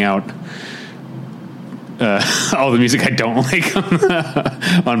pointing out all the music I don't like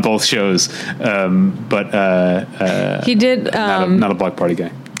on both shows. But he did not a Block Party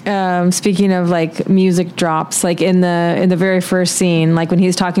guy. Speaking of like music drops, like in the very first scene, like when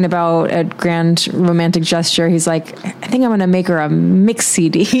he's talking about a grand romantic gesture, he's like, I think I'm going to make her a mix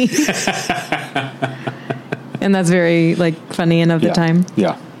CD. And that's very like funny and of the time.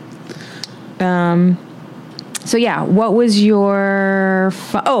 Yeah. So yeah, what was your?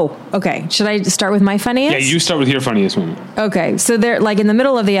 Okay. Should I start with my funniest? Yeah, you start with your funniest moment. Okay, so they're like in the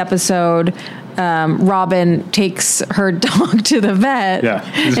middle of the episode. Robin takes her dog to the vet. Yeah,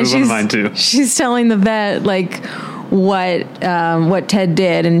 this was one of mine too. She's telling the vet like what Ted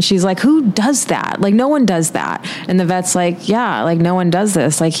did, and she's like, "Who does that? Like, no one does that." And the vet's like, "Yeah, like no one does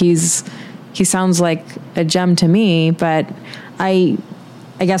this. Like he sounds like a gem to me, but I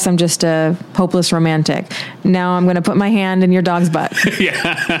guess I'm just a hopeless romantic. Now I'm going to put my hand in your dog's butt."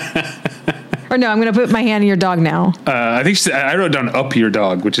 Yeah. Or no, I'm going to put my hand in your dog now. I think I wrote down "up your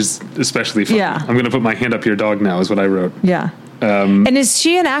dog," which is especially funny. Yeah. I'm going to put my hand up your dog now is what I wrote. Yeah. And is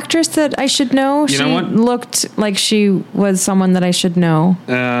she an actress that I should know? You she know what? Looked like she was someone that I should know.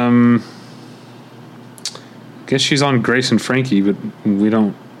 Guess she's on Grace and Frankie, but we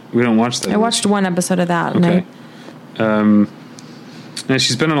don't watch that. I watched one episode of that. Okay. And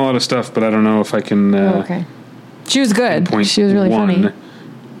she's been in a lot of stuff, but I don't know if I can. Okay. She was good. She was really funny.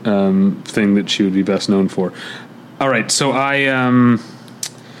 Thing that she would be best known for. All right, so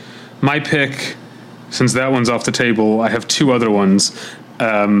my pick, since that one's off the table, I have two other ones.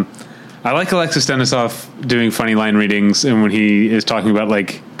 I like Alexis Denisof doing funny line readings, and when he is talking about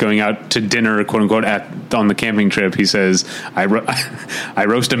like going out to dinner, quote unquote, on the camping trip, he says, "I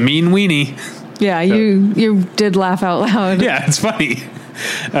roast a mean weenie." Yeah, you did laugh out loud. Yeah, it's funny.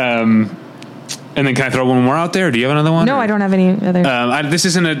 And then can I throw one more out there? Do you have another one? No, I don't have any other. This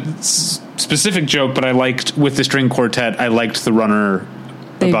isn't a specific joke, but I liked, with the string quartet, I liked the runner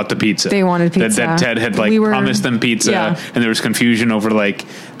about the pizza. They wanted pizza. That Ted had promised them pizza, and there was confusion over like,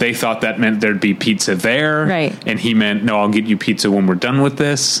 they thought that meant there'd be pizza there. Right. And he meant, no, I'll get you pizza when we're done with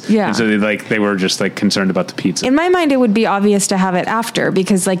this. Yeah. And so they were just like concerned about the pizza. In my mind, it would be obvious to have it after,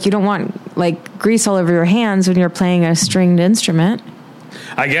 because like you don't want like grease all over your hands when you're playing a stringed instrument.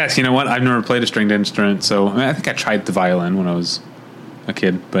 I guess, you know what? I've never played a stringed instrument, so I think I tried the violin when I was a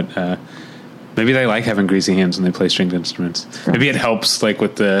kid, but maybe they like having greasy hands when they play stringed instruments. Sure. Maybe it helps, like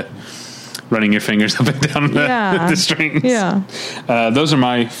with the running your fingers up and down the strings. Yeah. Those are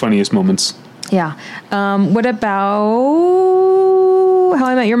my funniest moments. Yeah. What about How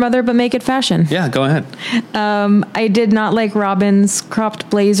I Met Your Mother, but make it fashion? Yeah, go ahead. I did not like Robin's cropped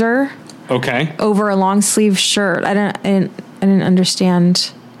blazer. Okay. Over a long sleeve shirt. I didn't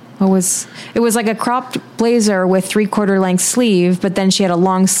understand it was like a cropped blazer with 3/4 length sleeve, but then she had a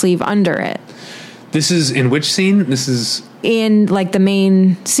long sleeve under it. This is in which scene? This is in like the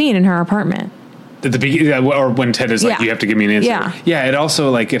main scene in her apartment. At the beginning, or when Ted is like, you have to give me an answer. Yeah. Yeah. It also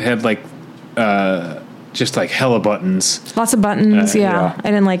like, it had like, just like hella buttons. Lots of buttons. Yeah. I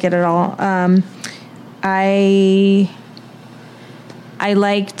didn't like it at all. I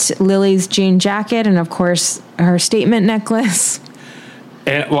liked Lily's jean jacket and, of course, her statement necklace.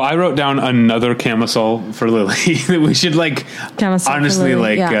 And, well, I wrote down another camisole for Lily that we should like. Camisole honestly,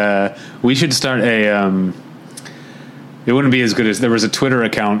 Lily, like we should start a. It wouldn't be as good as there was a Twitter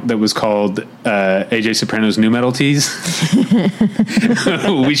account that was called AJ Soprano's New Metal Tees.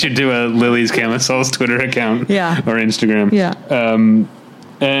 We should do a Lily's Camisoles Twitter account, or Instagram,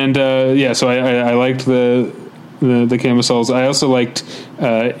 So I liked the camisoles. I also liked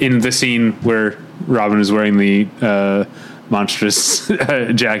in the scene where Robin is wearing the monstrous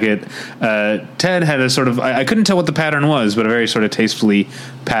jacket. Ted had a sort of, I couldn't tell what the pattern was, but a very sort of tastefully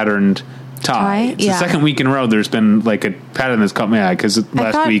patterned tie. It's the second week in a row there's been like a pattern that's caught my eye, because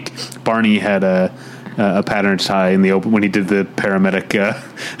last week Barney had a patterned tie in the open when he did the paramedic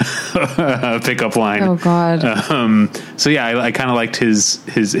pickup line. Oh God. So yeah, I kind of liked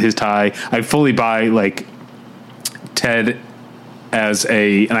his tie. I fully buy like Ted as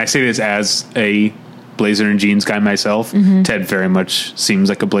and I say this as a blazer and jeans guy myself. Mm-hmm. Ted very much seems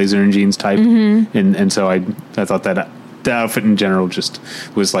like a blazer and jeans type, and so I thought that the outfit in general just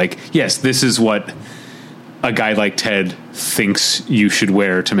was like, yes, this is what a guy like Ted thinks you should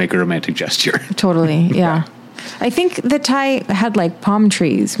wear to make a romantic gesture. Totally, yeah. I think the tie had like palm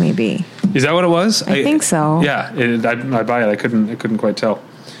trees, maybe. Is that what it was? I think so. Yeah, I buy it. I couldn't quite tell.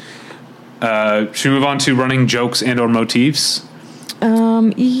 Should we move on to running jokes and or motifs?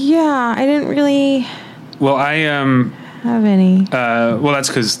 Yeah, I didn't really. Well, I have any. Well, that's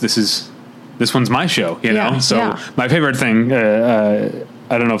because this one's my show, you know. So my favorite thing.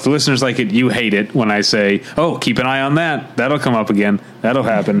 I don't know if the listeners like it. You hate it when I say, "Oh, keep an eye on that. That'll come up again. That'll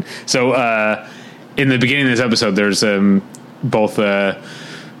happen." So in the beginning of this episode, there's both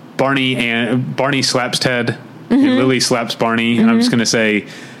Barney slaps Ted, and Lily slaps Barney, and I'm just gonna say,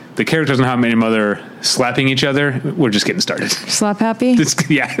 the characters in How I Met Your Mother slapping each other, we're just getting started. Slap happy? It's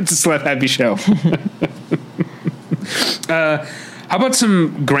a slap happy show. How about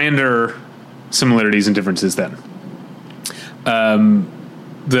some grander similarities and differences then.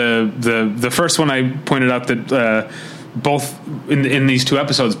 The first one I pointed out that both in these two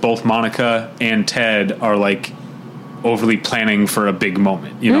episodes, both Monica and Ted are like overly planning for a big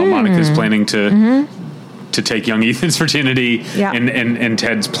moment. You know, Monica's planning to take young Ethan's virginity, and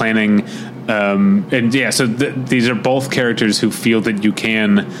Ted's planning. So these are both characters who feel that you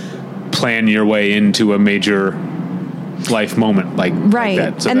can plan your way into a major life moment like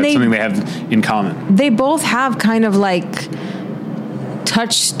that. So and that's something they have in common. They both have kind of like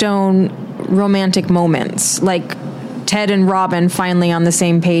touchstone romantic moments, like Ted and Robin finally on the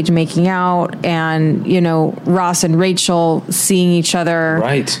same page making out, and, you know, Ross and Rachel seeing each other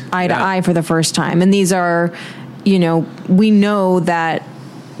eye to eye for the first time. And these are, you know, we know that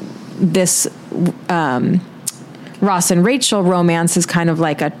this Ross and Rachel romance is kind of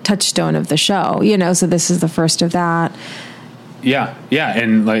like a touchstone of the show, you know, so this is the first of that.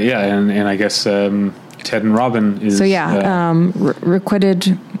 And I guess Ted and Robin is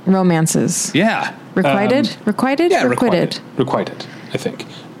requited romances. Requited? Yeah, requited, I think.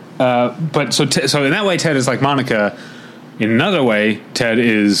 But so in that way, Ted is like Monica. In another way, Ted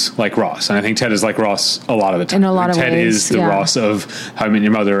is like Ross. And I think Ted is like Ross a lot of the time. In a lot of Ted ways, is the Ross of How I Met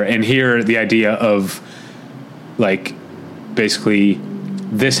Your Mother. And here, the idea of, like, basically,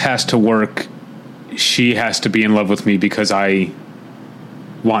 this has to work. She has to be in love with me because I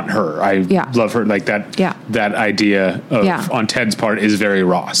want her. I love her. Like that. Yeah. That idea of on Ted's part is very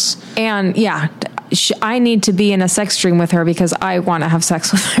Ross. And I need to be in a sex dream with her because I want to have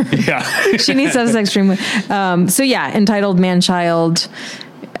sex with her. Yeah. She needs to have a sex dream with. Entitled Man-Child.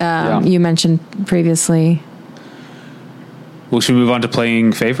 You mentioned previously. Well, should we move on to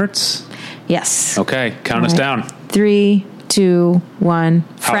playing favorites? Yes. Okay. Count us down. 3, 2, 1.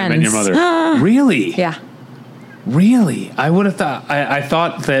 Friends. How I Met Your Mother. Really? Yeah. Really? I would have thought. I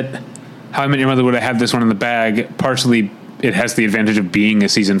thought that How I Met Your Mother would have had this one in the bag. Partially, it has the advantage of being a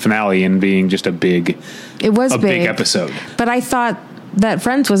season finale and being just a big. It was big episode. But I thought that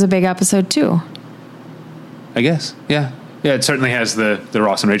Friends was a big episode too. I guess. Yeah. Yeah. It certainly has the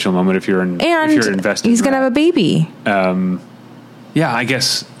Ross and Rachel moment if you're invested. He's going to have a baby. Yeah. I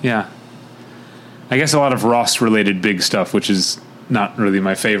guess. Yeah. I guess a lot of Ross related big stuff, which is not really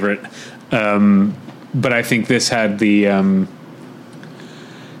my favorite. But I think this had the How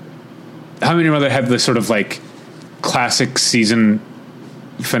I Met Your Mother had the sort of like classic season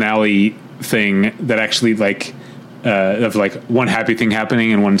finale thing that actually like of like one happy thing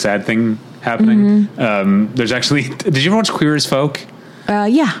happening and one sad thing happening. There's actually, did you ever watch Queer as Folk?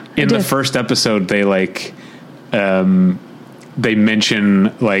 Yeah. In the first episode, they like they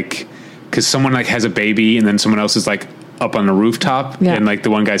mention like, because someone like has a baby and then someone else is like up on the rooftop, and like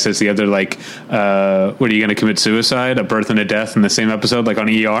the one guy says to the other, like, what are you going to commit suicide, a birth and a death in the same episode, like on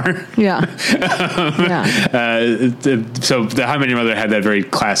ER? So the How I Met Your Mother had that very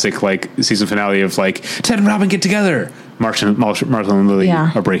classic like season finale of like Ted and Robin get together, Martha and Lily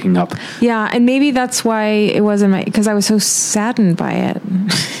are breaking up. Yeah, and maybe that's why it wasn't because I was so saddened by it.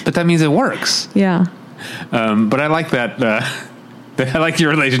 But that means it works. Yeah. But I like that. I like your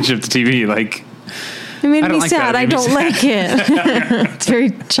relationship to TV. Like, it made me sad. I don't like it. It's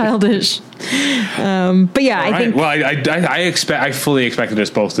very childish. But yeah, I think. Well, I fully expected us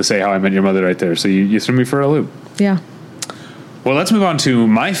both to say How I Met Your Mother right there. So you threw me for a loop. Yeah. Well, let's move on to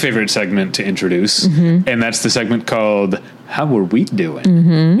my favorite segment to introduce, and that's the segment called How Were We Doing?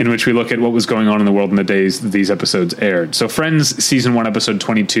 In which we look at what was going on in the world in the days that these episodes aired. So Friends Season 1, Episode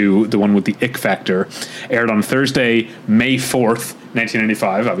 22, the one with the ick factor, aired on Thursday, May 4th,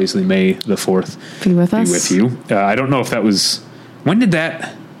 1995. Obviously, May the 4th be with you. I don't know if that was... When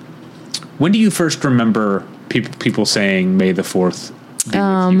do you first remember people saying May the 4th be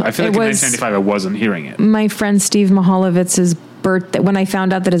with you? I feel like in 1995 I wasn't hearing it. My friend Steve Mahalovitz's birthday, when I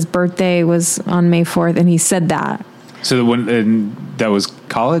found out that his birthday was on May 4th, and he said that. So that was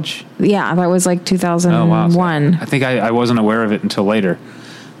college? Yeah, that was like 2001. Oh, wow. So I think I wasn't aware of it until later.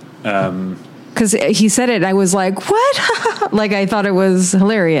 Because he said it, I was like, what? Like, I thought it was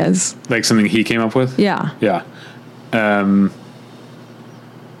hilarious. Like something he came up with? Yeah. Yeah.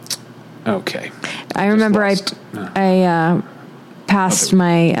 Okay. I remember I passed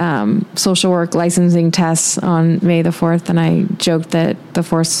my social work licensing tests on May the 4th, and I joked that the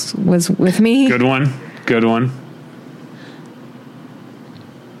Force was with me. Good one.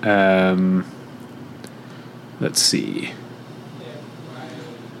 Let's see.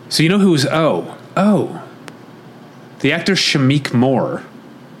 So you know who's the actor Shameik Moore,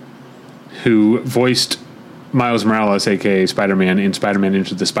 who voiced Miles Morales, aka Spider-Man, in Spider-Man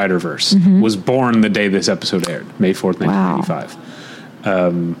Into the Spider-Verse, was born the day this episode aired, May 4th, 1995.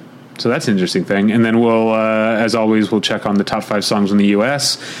 So that's an interesting thing. And then we'll, as always, we'll check on the top 5 songs in the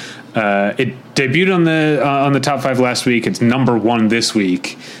U.S. It debuted on the top 5 last week. It's number 1 this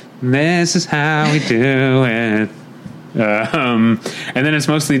week. This is how we do it. And then it's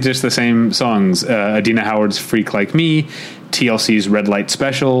mostly just the same songs. Adina Howard's Freak Like Me, TLC's Red Light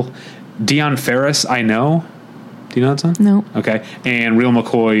Special, Dion Ferris, I Know. Do you know that song? No. Okay. And Real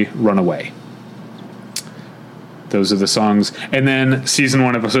McCoy, Runaway. Those are the songs. And then season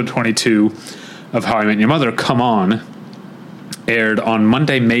 1, episode 22 of How I Met Your Mother, Come On, aired on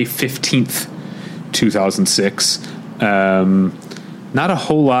Monday, May 15th, 2006. Not a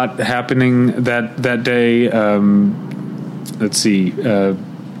whole lot happening that day. Let's see.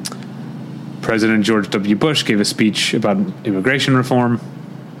 President George W. Bush gave a speech about immigration reform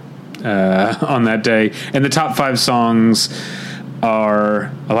on that day. And the top 5 songs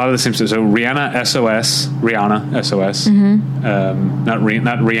are a lot of the same stuff. So Rihanna, SOS. Mm-hmm. Not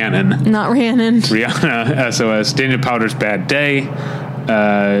Rhiannon. Not Rhiannon. Rihanna, SOS. Daniel Powter's Bad Day.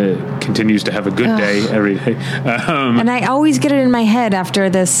 Continues to have a good day every day. And I always get it in my head after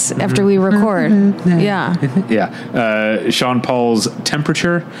we record. Yeah. Yeah. Sean Paul's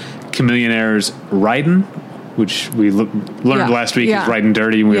Temperature. Chameleonaire's Ridin', which we learned last week is Riding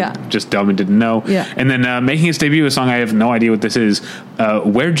Dirty. We were just dumb and didn't know. Yeah. And then making its debut, a song I have no idea what this is,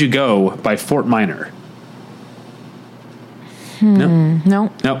 Where'd You Go by Fort Minor.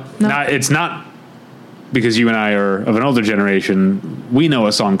 No. It's not, because you and I are of an older generation. We know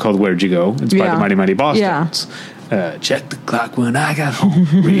a song called Where'd You Go? It's by the Mighty Mighty Bosstones. Check the clock when I got home.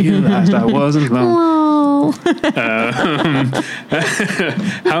 Realized I wasn't alone.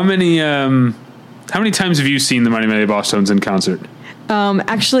 How many times have you seen the Mighty Mighty Bosstones in concert?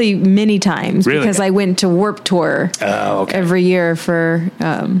 Actually, many times. Really? Because I went to Warped Tour every year for,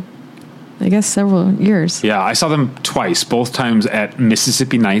 I guess, several years. Yeah, I saw them twice, both times at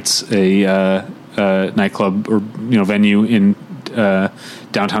Mississippi Nights, a nightclub or venue in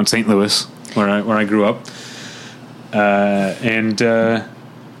downtown St. Louis, where I grew up, and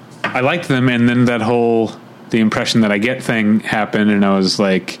I liked them. And then the Impression That I Get thing happened, and I was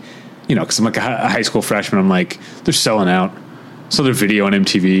like, because I'm like a high school freshman, I'm like, they're selling out. So their video on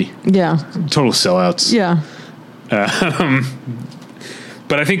MTV, total sellouts. Yeah.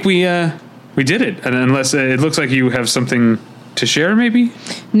 But I think we did it, and unless it looks like you have something to share, maybe.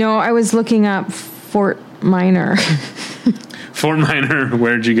 No, I was looking up Fort Minor. Fort Minor,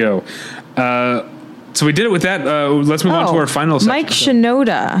 Where'd You Go? So we did it with that. Let's move on to our final section. Mike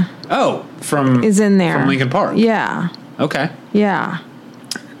Shinoda. Is in there. From Linkin Park. Yeah. Okay. Yeah.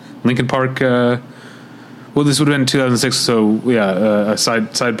 Linkin Park. This would have been 2006. So a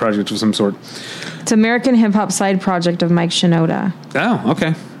side project of some sort. It's American hip hop side project of Mike Shinoda. Oh,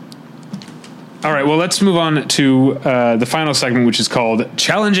 okay. All right, well, let's move on to the final segment, which is called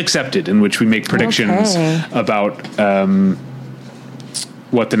Challenge Accepted, in which we make predictions about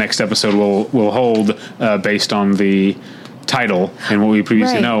what the next episode will hold based on the title and what we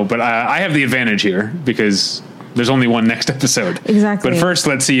previously know. But I have the advantage here because there's only one next episode. Exactly. But first,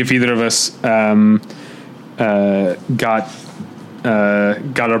 let's see if either of us got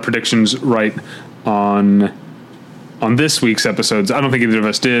our predictions right on this week's episodes. I don't think either of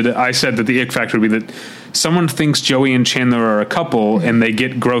us did. I said that the ick factor would be that someone thinks Joey and Chandler are a couple and they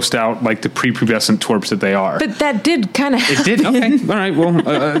get grossed out like the prepubescent twerps that they are. But that did kind of happen. It did? Okay. All right. Well,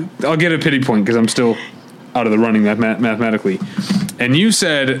 I'll get a pity point because I'm still out of the running mathematically. And you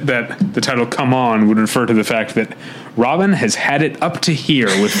said that the title Come On would refer to the fact that Robin has had it up to here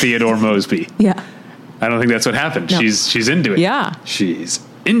with Theodore Mosby. Yeah. I don't think that's what happened. No. She's into it. Yeah. She's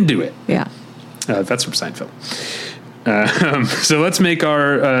into it. Yeah. That's from Seinfeld. So let's make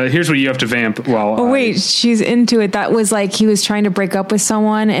our here's what you have to vamp while wait, she's into it. That was like he was trying to break up with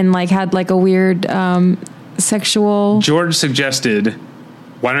someone and like had like a weird sexual. George suggested,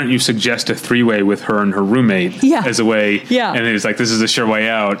 why don't you suggest a 3-way with her and her roommate as a way. Yeah. And it was like, this is a sure way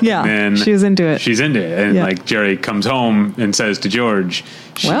out. Yeah. And she was into it. She's into it. And like Jerry comes home and says to George,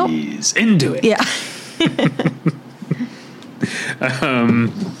 she's into it. Yeah.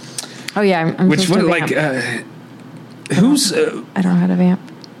 Oh yeah. I'm which would like who's I don't know how to vamp.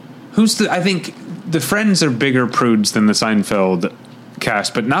 I think the Friends are bigger prudes than the Seinfeld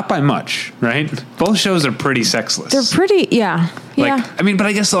cast, but not by much, right? Both shows are pretty sexless. They're pretty, yeah. I mean, but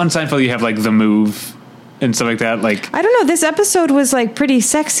I guess on Seinfeld you have like The Move and stuff like that. Like, I don't know. This episode was like pretty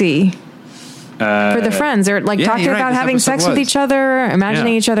sexy for the Friends. They're like talking about having sex with each other,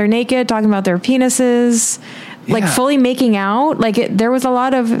 imagining each other naked, talking about their penises, like fully making out. Like there was a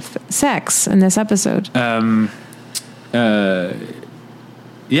lot of sex in this episode.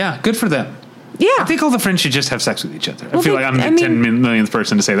 Yeah, good for them. Yeah. I think all the friends should just have sex with each other. I feel like I'm the 10 millionth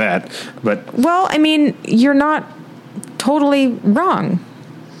person to say that, but well, I mean, you're not totally wrong.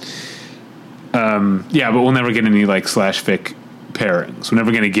 Yeah, but we'll never get any like /fic pairings. We're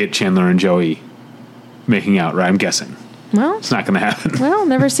never going to get Chandler and Joey making out, right? I'm guessing. Well, It's not going to happen. well,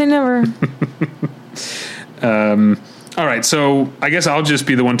 never say never. All right, so I guess I'll just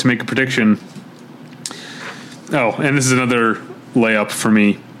be the one to make a prediction. Oh, and this is another layup for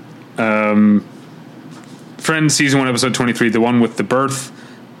me. Friends season 1 episode 23, the one with the birth.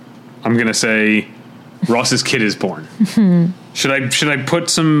 I'm going to say Ross's kid is born. Should I put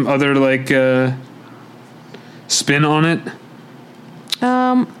some other like spin on it?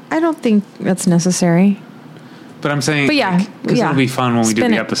 I don't think that's necessary. But I'm saying, But yeah, because yeah. it'll be fun when we do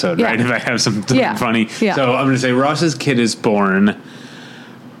Spin the it. episode, Yeah. right? If I have something Yeah. funny. Yeah. So I'm going to say Ross's kid is born.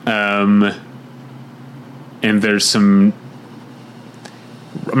 And there's some.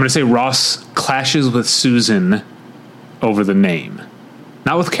 I'm going to say Ross clashes with Susan over the name,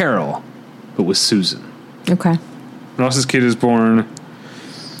 not with Carol, but with Susan. Okay. Ross's kid is born.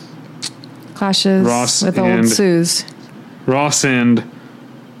 Clashes Ross with and- old Suze. Ross and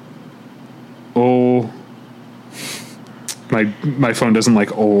my phone doesn't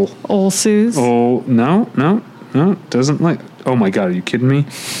like Old Suze. no, doesn't like. Oh my god, are you kidding me?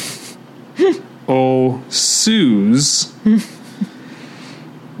 Suze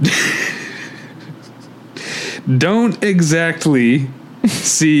don't exactly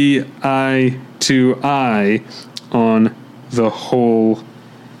see eye to eye on the whole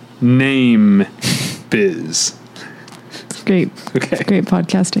name biz. Great. Okay. Great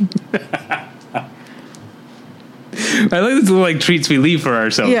podcasting. I like these little like treats we leave for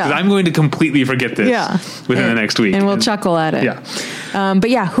ourselves. Yeah. 'Cause I'm going to completely forget this within the next week. And we'll chuckle at it. Yeah. But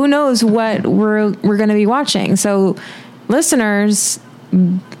yeah, who knows what we're going to be watching. So listeners,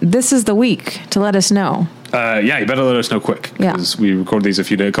 this is the week to let us know. Yeah, you better let us know quick Yeah. because we record these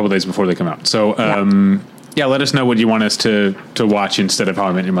a couple days before they come out. So, yeah, let us know what you want us to watch instead of How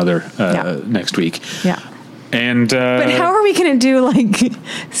I Met Your Mother next week. Yeah. And But how are we going to do like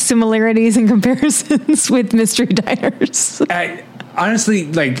similarities and comparisons with Mystery Diners? I, honestly,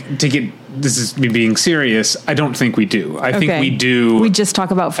 like this is me being serious. I don't think we do. I think we do. We just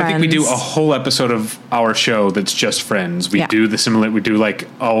talk about Friends. I think we do a whole episode of our show that's just Friends. We Yeah. do we do like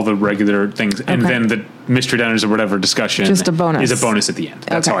all the regular things, and Okay. then the Mystery Diners or whatever discussion Just a bonus. is a bonus at the end.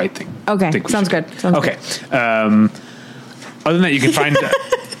 That's Okay. how I think. Okay. think we Sounds should. good. Sounds Okay. Other than that, you can find.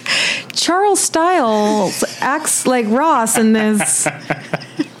 Charles Stiles acts like Ross in this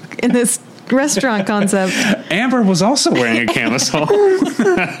restaurant concept. Amber was also wearing a camisole.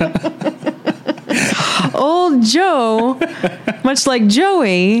 Old Joe, much like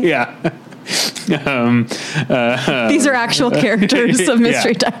Joey, Yeah. these are actual characters of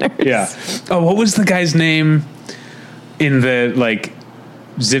Mystery Diners. Yeah. Oh, what was the guy's name in the like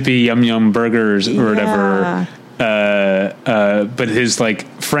Zippy Yum Yum Burgers or whatever? But his like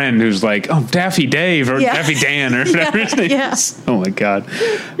friend who's like, oh, Daffy Dave or Yeah. Daffy Dan or whatever his name Yeah. is. Oh my god,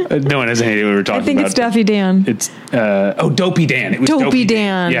 no one has any idea what we're talking I think about. it's Daffy Dan. It's Dopey Dan. It was Dopey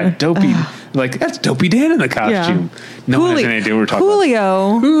Dan. Yeah, Dopey. Like that's Dopey Dan in the costume. No one has any idea what we're talking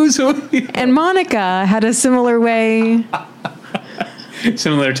Julio about. Who's Julio? and Monica had a similar way.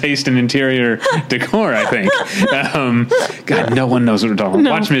 Similar taste in interior decor, I think. God, no one knows what we're talking about.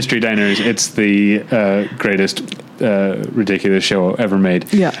 No. Watch Mystery Diners. It's the greatest ridiculous show ever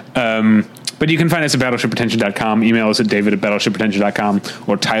made. Yeah. But you can find us at battleshippretension.com. Email us at david@battleshippretension.com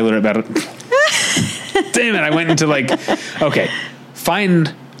or Tyler at battle. Damn it! I went into like. Okay,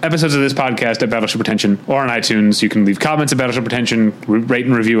 find episodes of this podcast at Battleship Retention or on iTunes. You can leave comments at Battleship Retention. Rate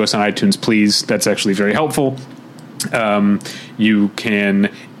and review us on iTunes, please. That's actually very helpful. You can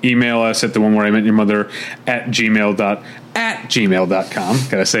email us at the one where I met your mother at gmail.com.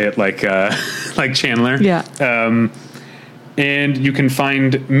 Gotta say it like like Chandler. Yeah. And you can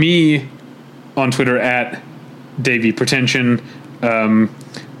find me on Twitter at Davey Pretension.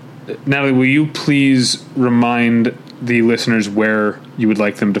 Natalie, will you please remind the listeners where you would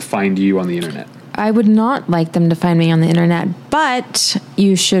like them to find you on the internet? I would not like them to find me on the internet, but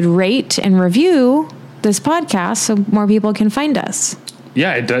you should rate and review this podcast so more people can find us.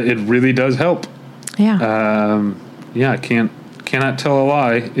 Yeah, it really does help. Yeah. Yeah, cannot tell a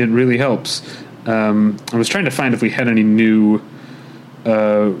lie. It really helps. I was trying to find if we had any new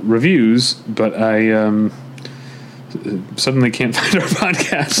reviews, but I suddenly can't find our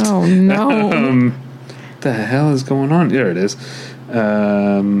podcast. Oh, no. What the hell is going on? There it is.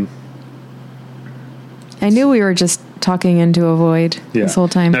 I knew we were just talking into a void this whole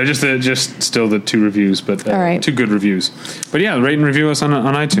time. No, just still the 2 reviews, but All right. 2 good reviews. But yeah, rate and review us on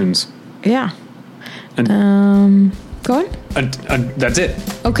iTunes. Yeah. Go on. That's it.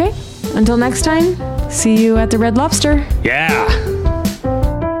 Okay. Until next time, see you at the Red Lobster. Yeah.